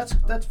respect that.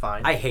 That's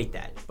fine. I hate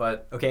that.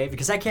 But... Okay?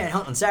 Because I can't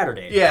hunt on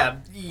Saturday. Yeah.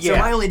 So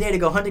my only day to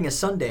go hunting is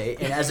Sunday,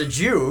 and as a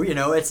Jew,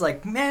 it's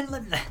like,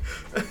 man,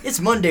 it's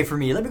Monday for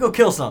me. Let me go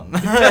kill something.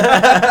 But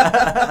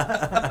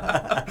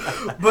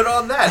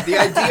on that, the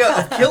idea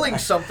of killing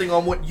something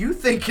on what you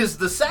think is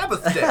the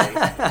Sabbath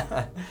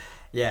day...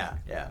 Yeah.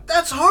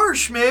 That's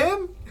harsh,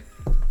 man!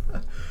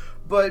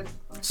 But...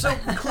 So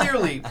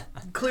clearly,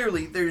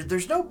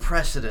 there's no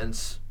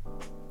precedence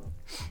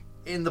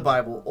in the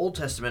Bible, Old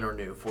Testament or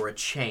New, for a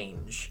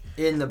change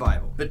in the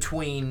Bible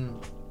between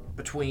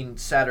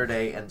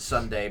Saturday and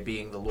Sunday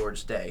being the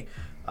Lord's day.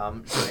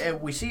 So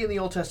we see in the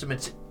Old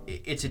Testament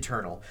it's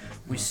eternal.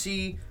 We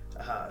see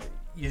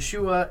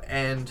Yeshua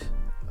and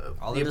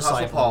all the the Apostle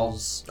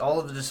disciples. Paul, all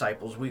of the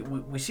disciples.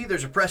 We see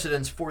there's a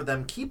precedence for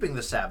them keeping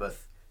the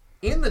Sabbath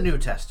in the New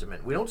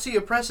Testament. We don't see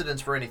a precedence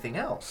for anything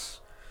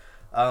else.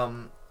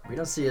 We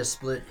don't see a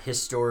split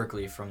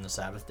historically from the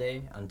Sabbath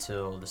day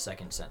until the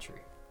 2nd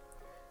century.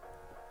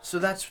 So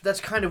that's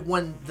kind of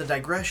when the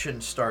digression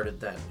started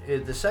then.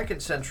 The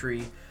 2nd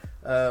century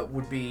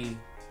would be...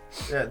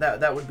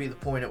 that would be the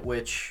point at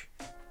which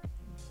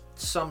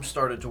some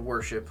started to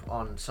worship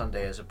on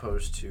Sunday as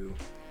opposed to...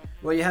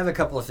 Well, you have a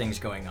couple of things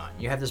going on.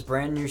 You have this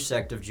brand new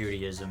sect of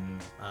Judaism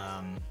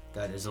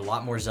that is a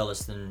lot more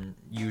zealous than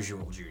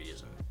usual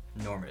Judaism,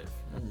 normative.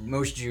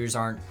 Most Jews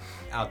aren't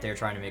out there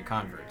trying to make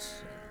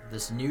converts.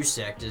 This new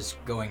sect is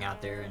going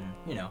out there and,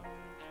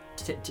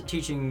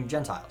 teaching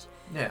Gentiles.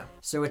 Yeah.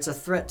 So it's a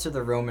threat to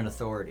the Roman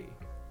authority.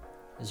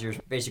 As you're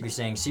basically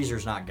saying,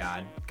 Caesar's not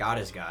God. God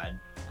is God.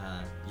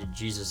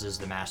 Jesus is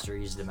the master.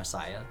 He's the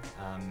Messiah.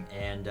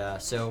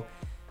 So,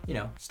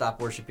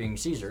 stop worshiping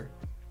Caesar.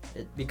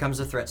 It becomes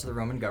a threat to the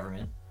Roman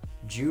government.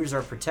 Jews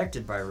are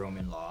protected by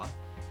Roman law.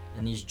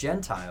 And these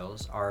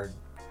Gentiles are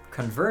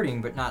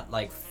converting, but not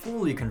like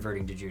fully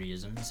converting to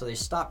Judaism. So they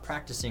stop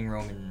practicing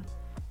Roman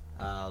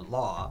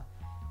law,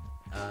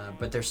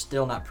 but they're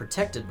still not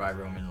protected by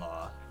Roman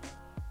law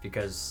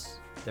because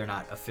they're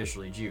not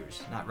officially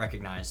Jews, not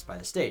recognized by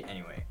the state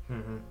anyway.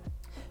 Mm-hmm.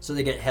 So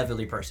they get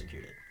heavily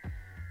persecuted.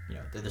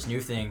 They're this new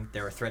thing.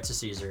 They're a threat to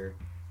Caesar.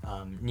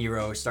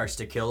 Nero starts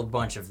to kill a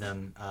bunch of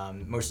them,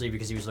 mostly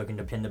because he was looking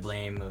to pin the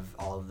blame of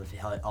all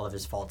of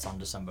his faults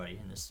onto somebody.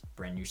 And this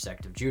brand new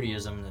sect of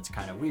Judaism that's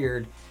kind of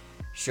weird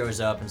shows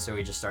up, and so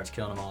he just starts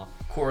killing them all.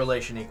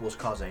 Correlation equals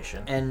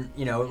causation. And,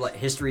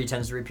 history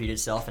tends to repeat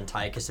itself.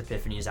 Antiochus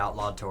Epiphanes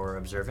outlawed Torah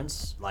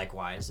observance.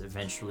 Likewise,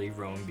 eventually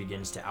Rome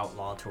begins to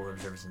outlaw Torah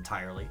observance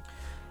entirely.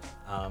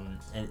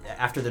 And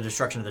after the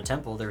destruction of the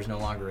temple, there was no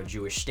longer a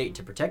Jewish state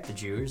to protect the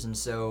Jews, and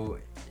so,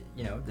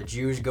 the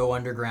Jews go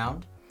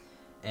underground,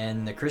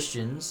 and the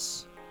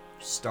Christians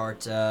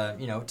start,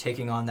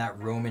 taking on that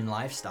Roman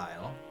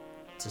lifestyle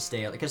to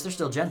stay, because they're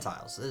still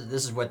Gentiles.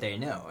 This is what they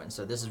know, and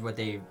so this is what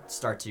they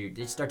start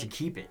to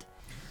keep it.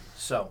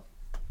 So,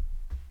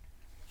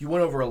 you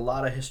went over a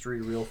lot of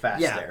history real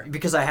fast there. Yeah,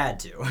 because I had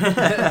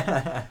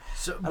to.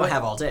 So, I don't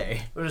have all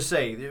day. I'm going to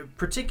say, the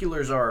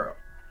particulars are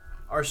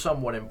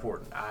somewhat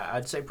important.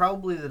 I'd say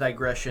probably the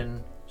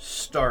digression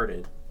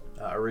started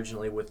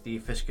originally with the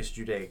Fiscus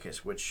Judaicus,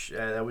 which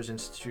that was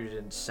instituted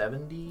in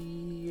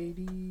 70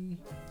 AD?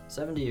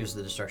 70 was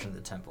the destruction of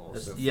the temple.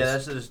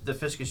 The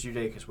Fiscus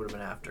Judaicus would have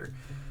been after.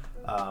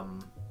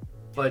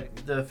 But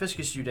the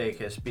Fiscus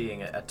Judaicus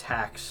being a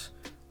tax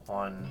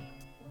on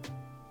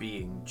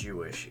being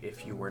Jewish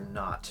if you were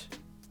not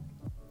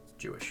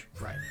Jewish.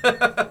 Right.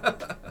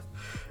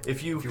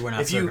 If you were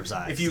not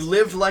circumcised. If you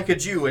lived like a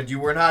Jew and you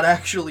were not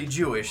actually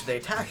Jewish, they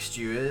taxed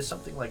you as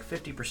something like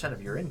 50%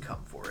 of your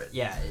income for it.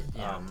 Yeah.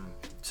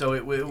 So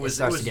it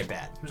starts to get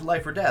bad. It was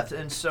life or death,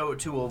 and so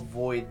to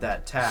avoid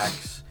that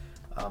tax,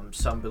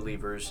 some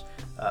believers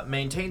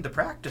maintained the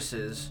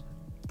practices,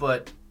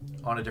 but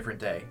on a different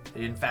day.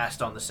 They didn't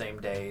fast on the same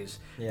days,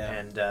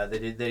 and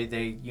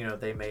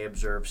they may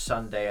observe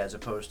Sunday as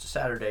opposed to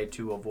Saturday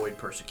to avoid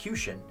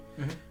persecution.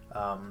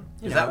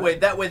 Mm-hmm.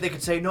 That way they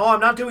could say, no,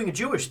 I'm not doing a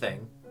Jewish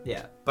thing.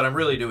 Yeah. But I'm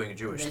really doing a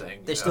Jewish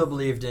thing. They still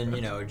believed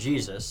in,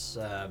 Jesus,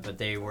 but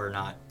they were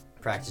not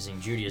practicing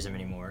Judaism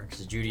anymore,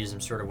 because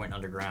Judaism sort of went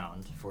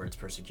underground for its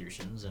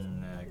persecutions,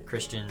 and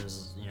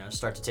Christians,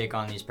 start to take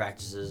on these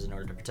practices in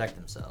order to protect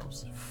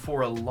themselves.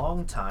 For a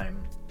long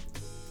time,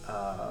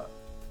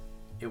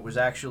 it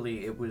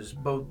was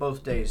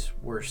both days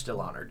were still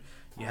honored.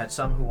 You had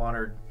some who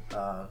honored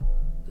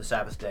the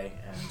Sabbath day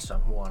and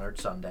some who honored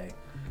Sunday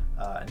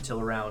until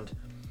around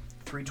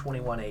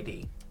 321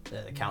 AD.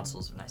 The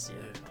councils of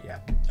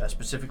Nicaea.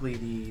 Specifically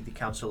the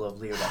Council of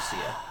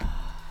Laodicea.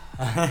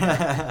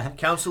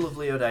 Council of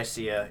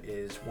Laodicea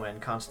is when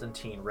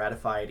Constantine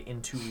ratified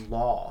into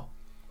law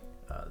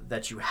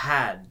that you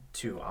had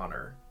to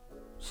honor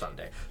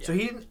Sunday. Yeah. So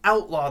he didn't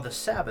outlaw the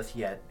Sabbath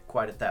yet,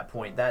 quite at that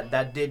point.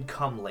 That did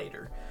come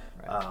later.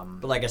 Right.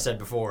 But like I said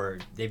before,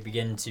 they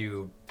begin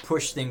to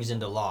push things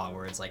into law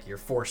where it's like you're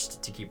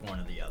forced to keep one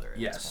or the other.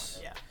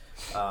 Yes. Yeah.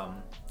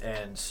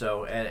 And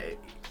so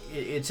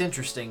it's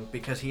interesting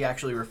because he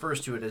actually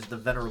refers to it as the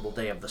Venerable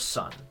Day of the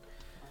Sun.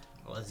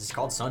 Well, it's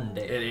called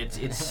Sunday.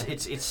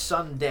 It's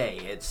Sunday.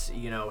 It's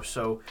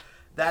so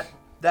that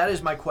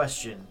is my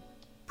question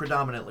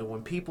predominantly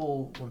when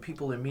people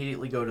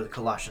immediately go to the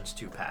Colossians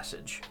 2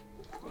 passage.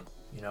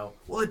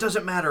 Well, it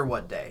doesn't matter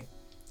what day.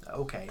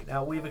 Okay,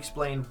 now we've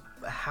explained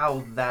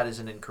how that is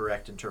an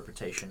incorrect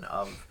interpretation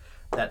of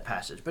that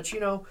passage. But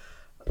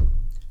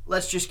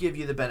let's just give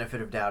you the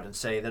benefit of doubt and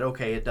say that,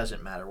 okay, it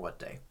doesn't matter what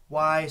day.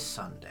 Why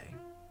Sunday?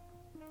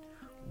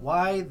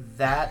 Why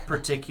that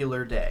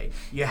particular day?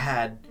 You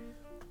had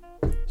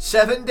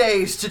 7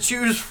 days to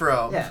choose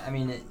from. Yeah, I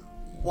mean...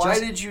 Why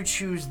did you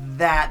choose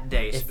that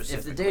day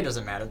specifically? If the day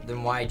doesn't matter,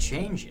 then why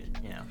change it,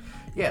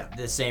 Yeah.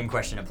 The same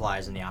question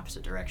applies in the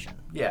opposite direction.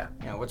 Yeah.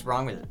 What's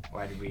wrong with it?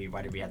 Why did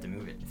we have to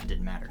move it if it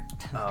didn't matter?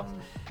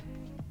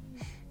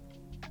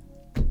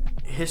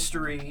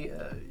 History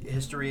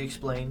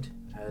explained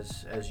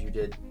as you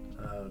did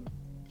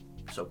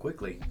so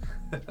quickly.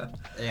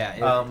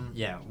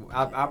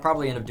 I'll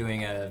probably end up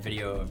doing a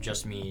video of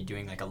just me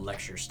doing like a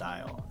lecture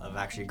style of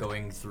actually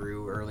going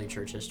through early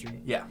church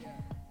history. Yeah.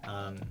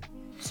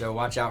 So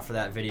watch out for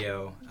that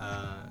video.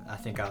 I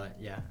think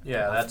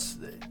that's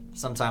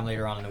sometime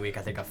later on in the week.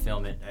 I think I'll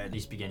film it, at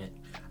least begin it.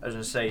 I was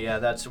gonna say,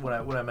 that's when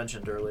I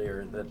mentioned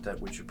earlier that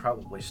we should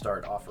probably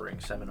start offering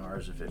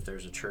seminars if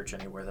there's a church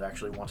anywhere that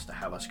actually wants to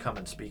have us come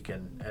and speak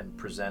and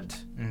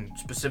present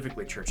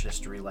specifically church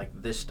history like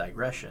this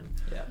digression.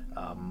 Yeah.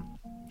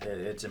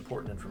 It's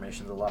important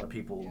information that a lot of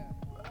people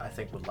I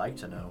think would like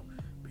to know,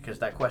 because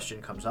that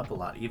question comes up a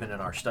lot, even in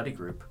our study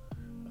group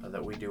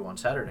that we do on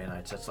Saturday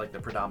nights. That's like the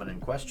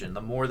predominant question.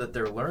 The more that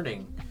they're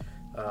learning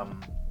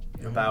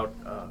about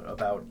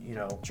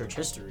church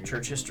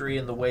history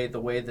and the way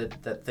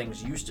that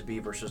things used to be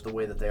versus the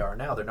way that they are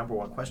now, their number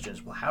one question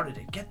is, well, how did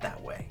it get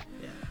that way?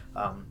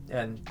 Yeah.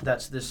 And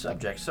that's this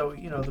subject. So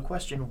the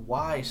question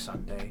why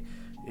Sunday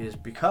is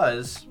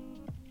because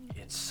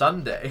it's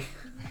Sunday.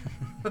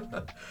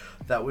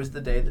 That was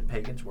the day that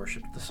pagans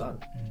worshipped the sun,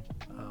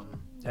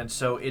 and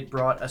so it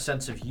brought a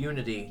sense of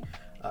unity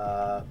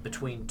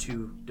between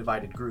two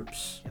divided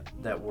groups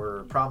that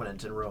were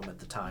prominent in Rome at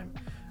the time.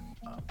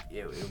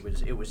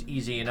 It was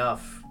easy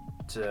enough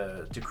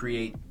to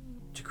create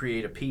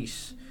a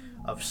peace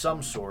of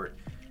some sort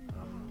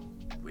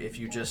if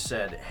you just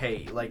said,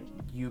 hey, like,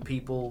 you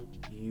people,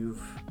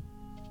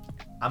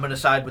 I'm going to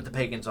side with the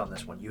pagans on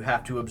this one. You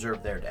have to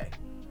observe their day.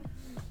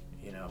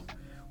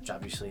 Which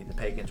obviously the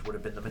pagans would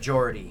have been the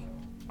majority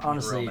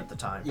honestly in Rome at the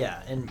time.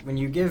 Yeah, and when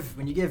you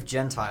give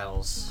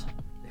Gentiles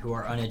who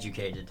are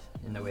uneducated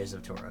in the ways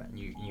of Torah, and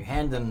you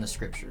hand them the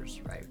scriptures,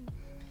 right?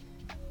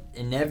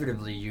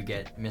 Inevitably, you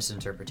get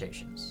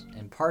misinterpretations,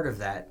 and part of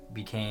that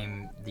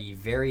became the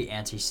very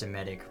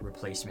anti-Semitic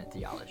replacement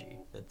theology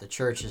that the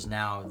church is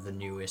now the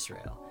new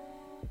Israel,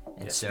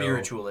 and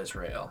spiritual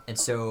Israel. And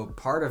so,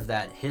 part of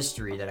that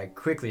history that I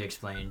quickly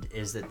explained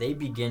is that they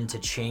begin to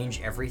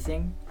change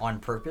everything on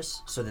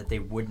purpose so that they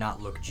would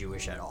not look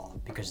Jewish at all,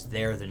 because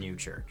they're the new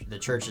church. The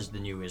church is the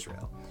new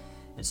Israel.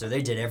 And so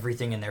they did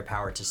everything in their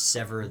power to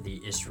sever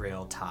the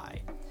Israel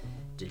tie.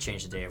 They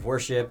changed the day of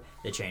worship.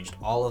 They changed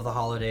all of the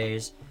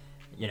holidays,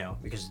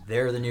 because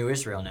they're the new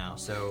Israel now.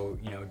 So,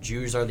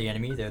 Jews are the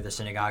enemy. They're the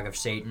synagogue of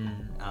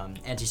Satan.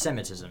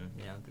 Anti-Semitism,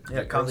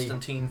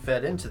 Constantine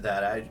fed into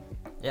that.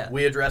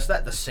 We addressed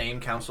that. The same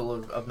Council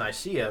of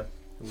Nicaea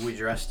we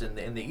addressed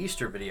in the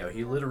Easter video.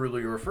 He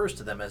literally refers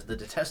to them as the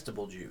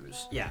detestable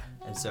Jews. Yeah,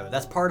 and so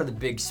that's part of the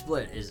big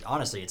split. Is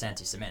honestly, it's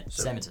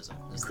anti-Semitism.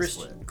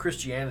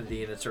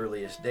 Christianity in its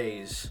earliest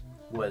days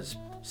was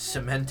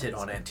cemented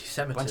on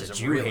anti-Semitism. Bunch of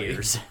Jew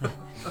haters.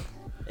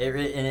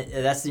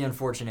 That's the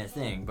unfortunate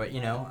thing. But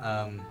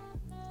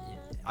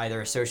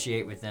either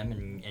associate with them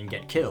and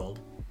get killed,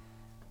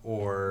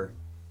 or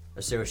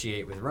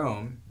associate with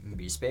Rome and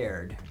be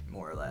spared,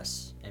 more or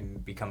less,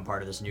 and become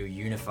part of this new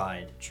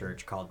unified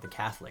church called the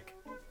Catholic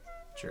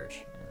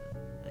Church.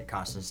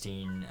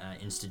 Constantine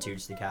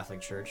institutes the Catholic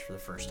Church for the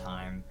first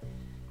time.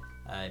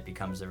 It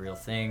becomes a real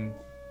thing.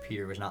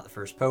 Peter was not the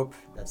first pope.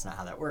 That's not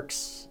how that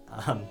works.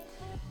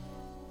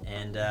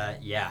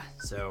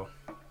 So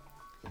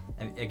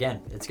And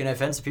again, it's going to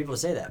offend some people to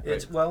say that. But,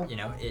 It's- well- you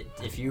know,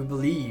 if you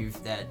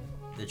believe that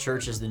the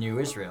church is the new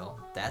Israel,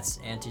 that's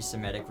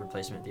anti-Semitic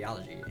replacement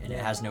theology, and it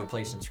has no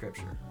place in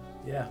Scripture.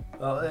 Yeah,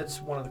 well, that's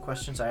one of the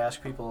questions I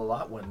ask people a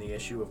lot when the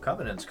issue of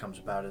covenants comes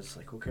about. It's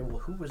like, okay, well,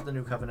 who was the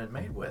new covenant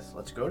made with?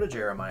 Let's go to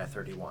Jeremiah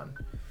 31.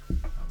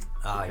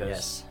 Ah, Because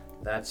yes.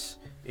 That's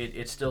it.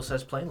 It still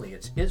says plainly,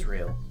 it's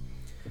Israel.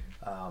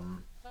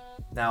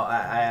 Now,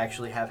 I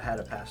actually have had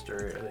a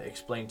pastor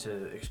explain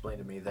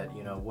to me that,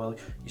 you know, well,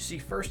 you see,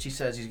 first he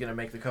says he's going to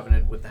make the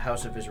covenant with the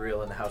house of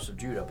Israel and the house of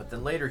Judah, but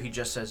then later he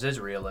just says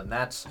Israel, and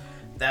that's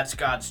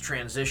God's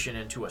transition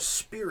into a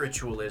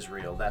spiritual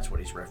Israel. That's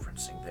what he's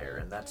referencing there,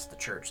 and that's the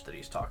church that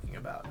he's talking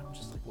about. I'm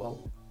just like,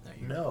 well,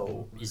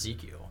 no.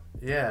 Ezekiel.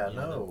 Yeah, You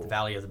know, no. the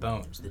Valley of the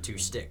Bones, the two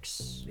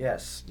sticks.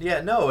 Yes.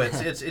 Yeah, no,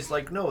 it's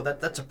like, no,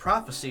 that's a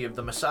prophecy of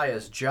the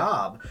Messiah's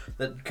job,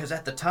 that because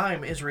at the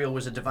time Israel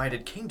was a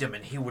divided kingdom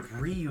and he would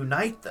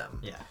reunite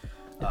them. Yeah.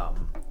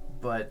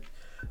 But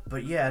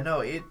yeah,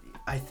 no,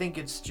 I think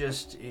it's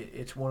just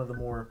it's one of the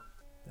more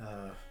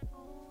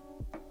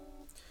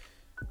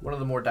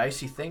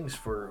dicey things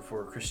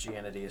for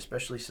Christianity,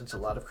 especially since a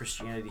lot of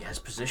Christianity has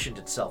positioned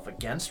itself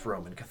against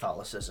Roman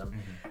Catholicism.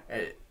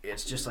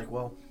 It's just like,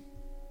 well,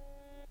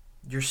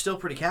 you're still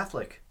pretty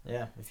Catholic.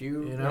 Yeah, if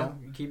you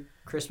keep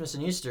Christmas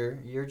and Easter,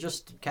 you're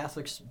just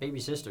Catholic's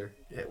baby sister.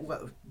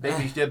 Well,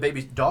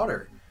 baby's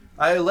daughter.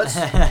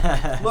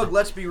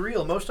 Let's be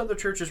real. Most other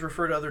churches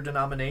refer to other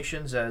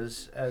denominations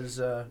as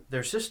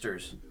their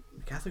sisters.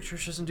 The Catholic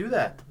Church doesn't do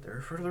that. They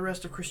refer to the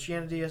rest of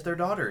Christianity as their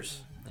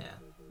daughters. Yeah,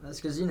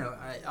 that's because,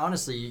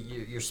 honestly,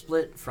 your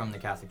split from the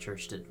Catholic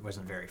Church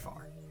wasn't very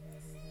far.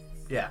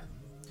 Yeah.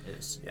 It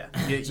was Yeah.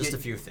 just a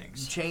few You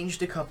things.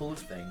 changed a couple of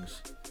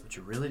things, but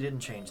you really didn't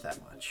change that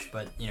much.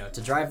 But,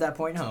 to drive that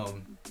point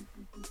home,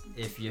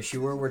 if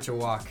Yeshua were to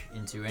walk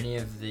into any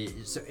of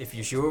if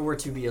Yeshua were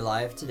to be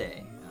alive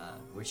today,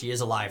 which he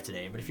is alive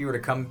today, but if he were to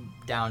come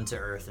down to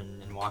earth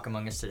and walk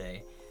among us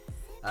today,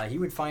 he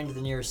would find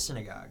the nearest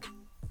synagogue.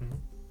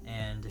 Mm-hmm.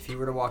 And if he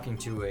were to walk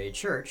into a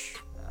church,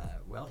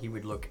 he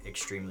would look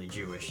extremely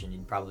Jewish, and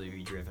he'd probably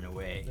be driven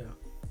away. Yeah.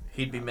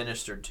 He'd be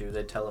ministered to.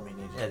 They'd tell him he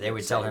needs. Yeah, they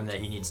would tell him that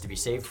he needs to be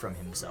saved from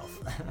himself.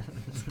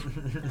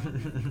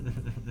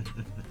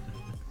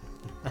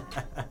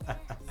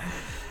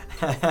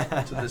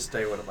 To this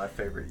day, one of my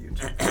favorite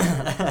YouTube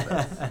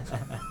videos.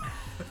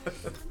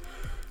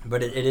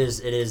 But it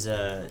is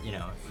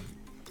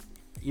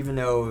even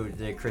though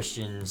the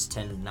Christians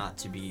tend not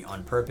to be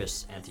on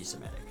purpose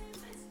anti-Semitic,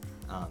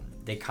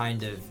 they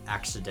kind of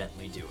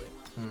accidentally do it.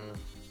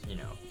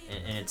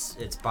 And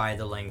it's by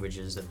the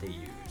languages that they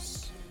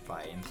use,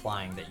 by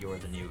implying that you're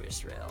the new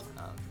Israel.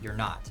 You're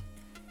not.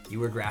 You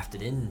were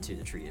grafted into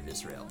the tree of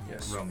Israel.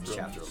 Yes. Romans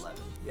chapter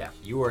 11. Yeah.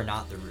 You are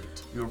not the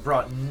root. You were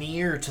brought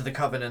near to the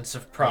covenants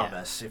of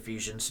promise,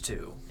 Ephesians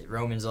 2.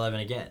 Romans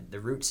 11 again. The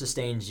root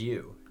sustains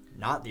you,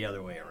 not the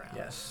other way around.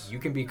 Yes. You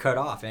can be cut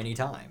off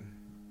anytime.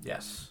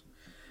 Yes.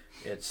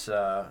 It's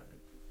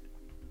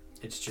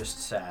just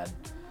sad.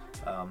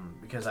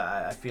 Because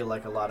I feel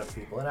like a lot of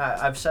people, and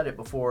I've said it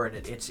before, and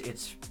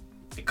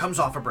it comes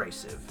off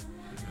abrasive,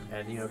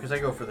 and because I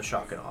go for the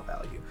shock and awe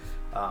value,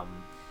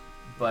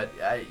 but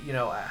I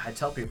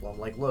tell people, I'm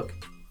like, look,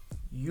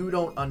 you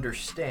don't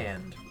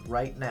understand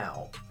right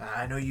now.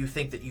 I know you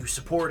think that you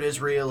support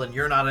Israel and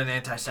you're not an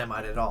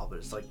anti-Semite at all, but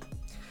it's like,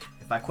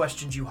 if I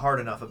questioned you hard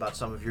enough about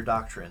some of your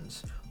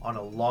doctrines on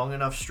a long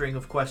enough string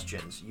of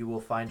questions, you will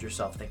find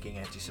yourself thinking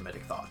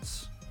anti-Semitic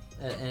thoughts.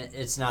 And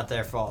it's not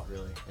their fault,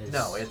 really. It's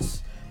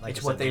like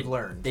it's I what said, they've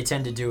learned. They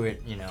tend to do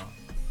it,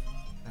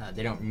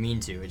 they don't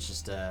mean to. It's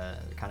just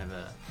kind of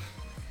a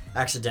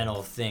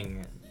accidental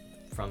thing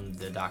from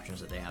the doctrines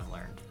that they have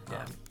learned.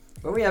 Yeah.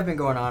 But we have been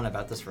going on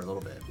about this for a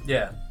little bit.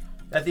 Yeah.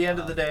 At the end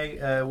of the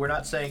day, we're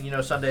not saying,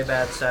 Sunday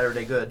bad,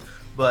 Saturday good,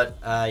 but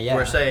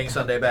we're saying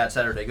Sunday bad,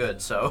 Saturday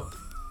good, so.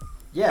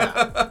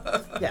 Yeah.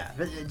 Yeah.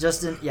 But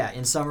just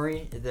in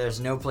summary, there's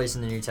no place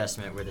in the New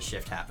Testament where the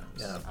shift happens.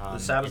 Yeah. The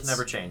Sabbath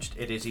never changed.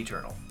 It is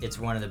eternal. It's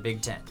one of the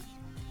big 10.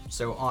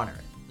 So honor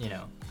it,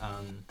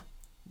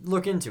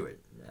 look into it.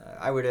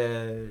 I would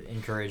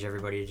encourage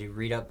everybody to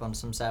read up on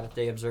some Sabbath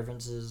day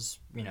observances,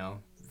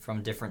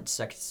 from different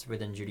sects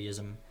within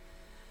Judaism.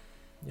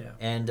 Yeah.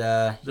 And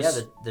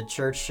the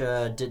church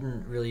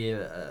didn't really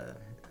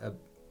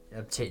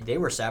they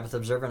were Sabbath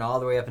observant all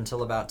the way up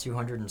until about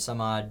 200 and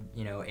some odd,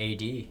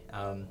 AD.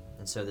 And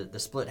so the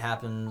split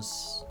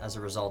happens as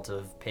a result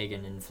of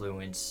pagan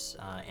influence,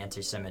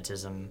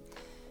 anti-Semitism,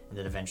 and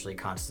then eventually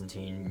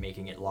Constantine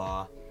making it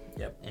law.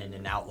 Yep. And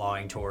an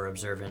outlawing Torah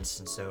observance.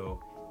 And so,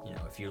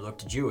 if you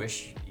looked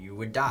Jewish, you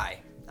would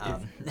die.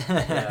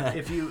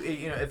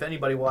 If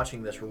anybody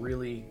watching this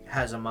really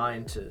has a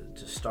mind to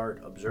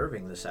start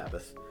observing the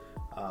Sabbath,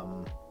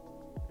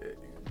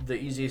 the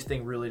easiest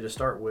thing really to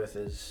start with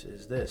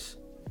is this: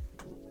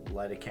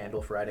 light a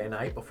candle Friday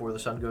night before the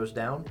sun goes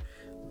down,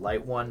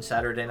 light one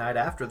Saturday night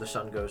after the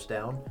sun goes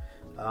down,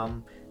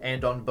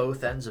 and on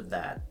both ends of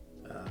that,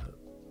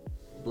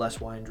 bless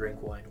wine,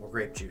 drink wine, or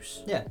grape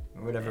juice. Yeah,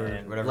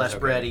 whatever. Bless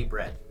bread, eat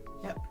bread.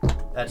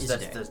 Yep. That's Easy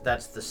that's day.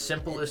 that's the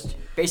simplest.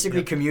 Basically,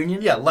 Yeah.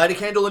 communion. Yeah, light a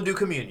candle and do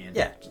communion.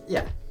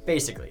 Yeah.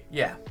 Basically.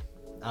 Yeah.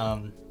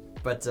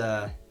 But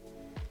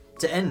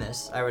to end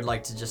this, I would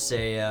like to just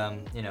say,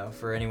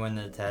 for anyone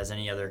that has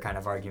any other kind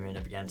of argument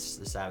against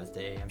the Sabbath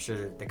day, I'm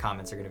sure the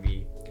comments are going to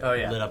be Oh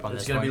yeah. lit up on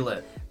it's this gonna one. be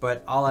lit.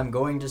 But all I'm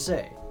going to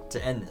say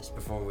to end this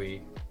before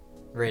we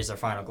raise our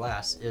final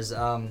glass is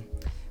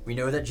we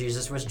know that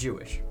Jesus was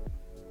Jewish,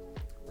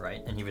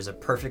 right? And he was a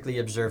perfectly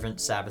observant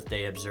Sabbath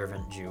day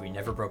observant Jew. He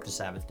never broke the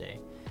Sabbath day.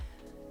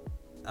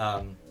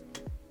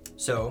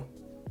 So,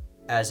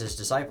 as his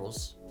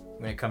disciples,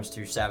 when it comes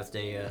to Sabbath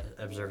day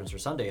observance or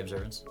Sunday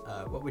observance,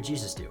 what would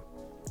Jesus do?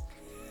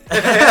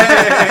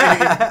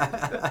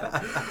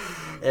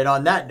 And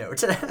on that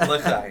note,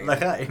 L'chaim.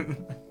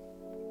 L'chaim.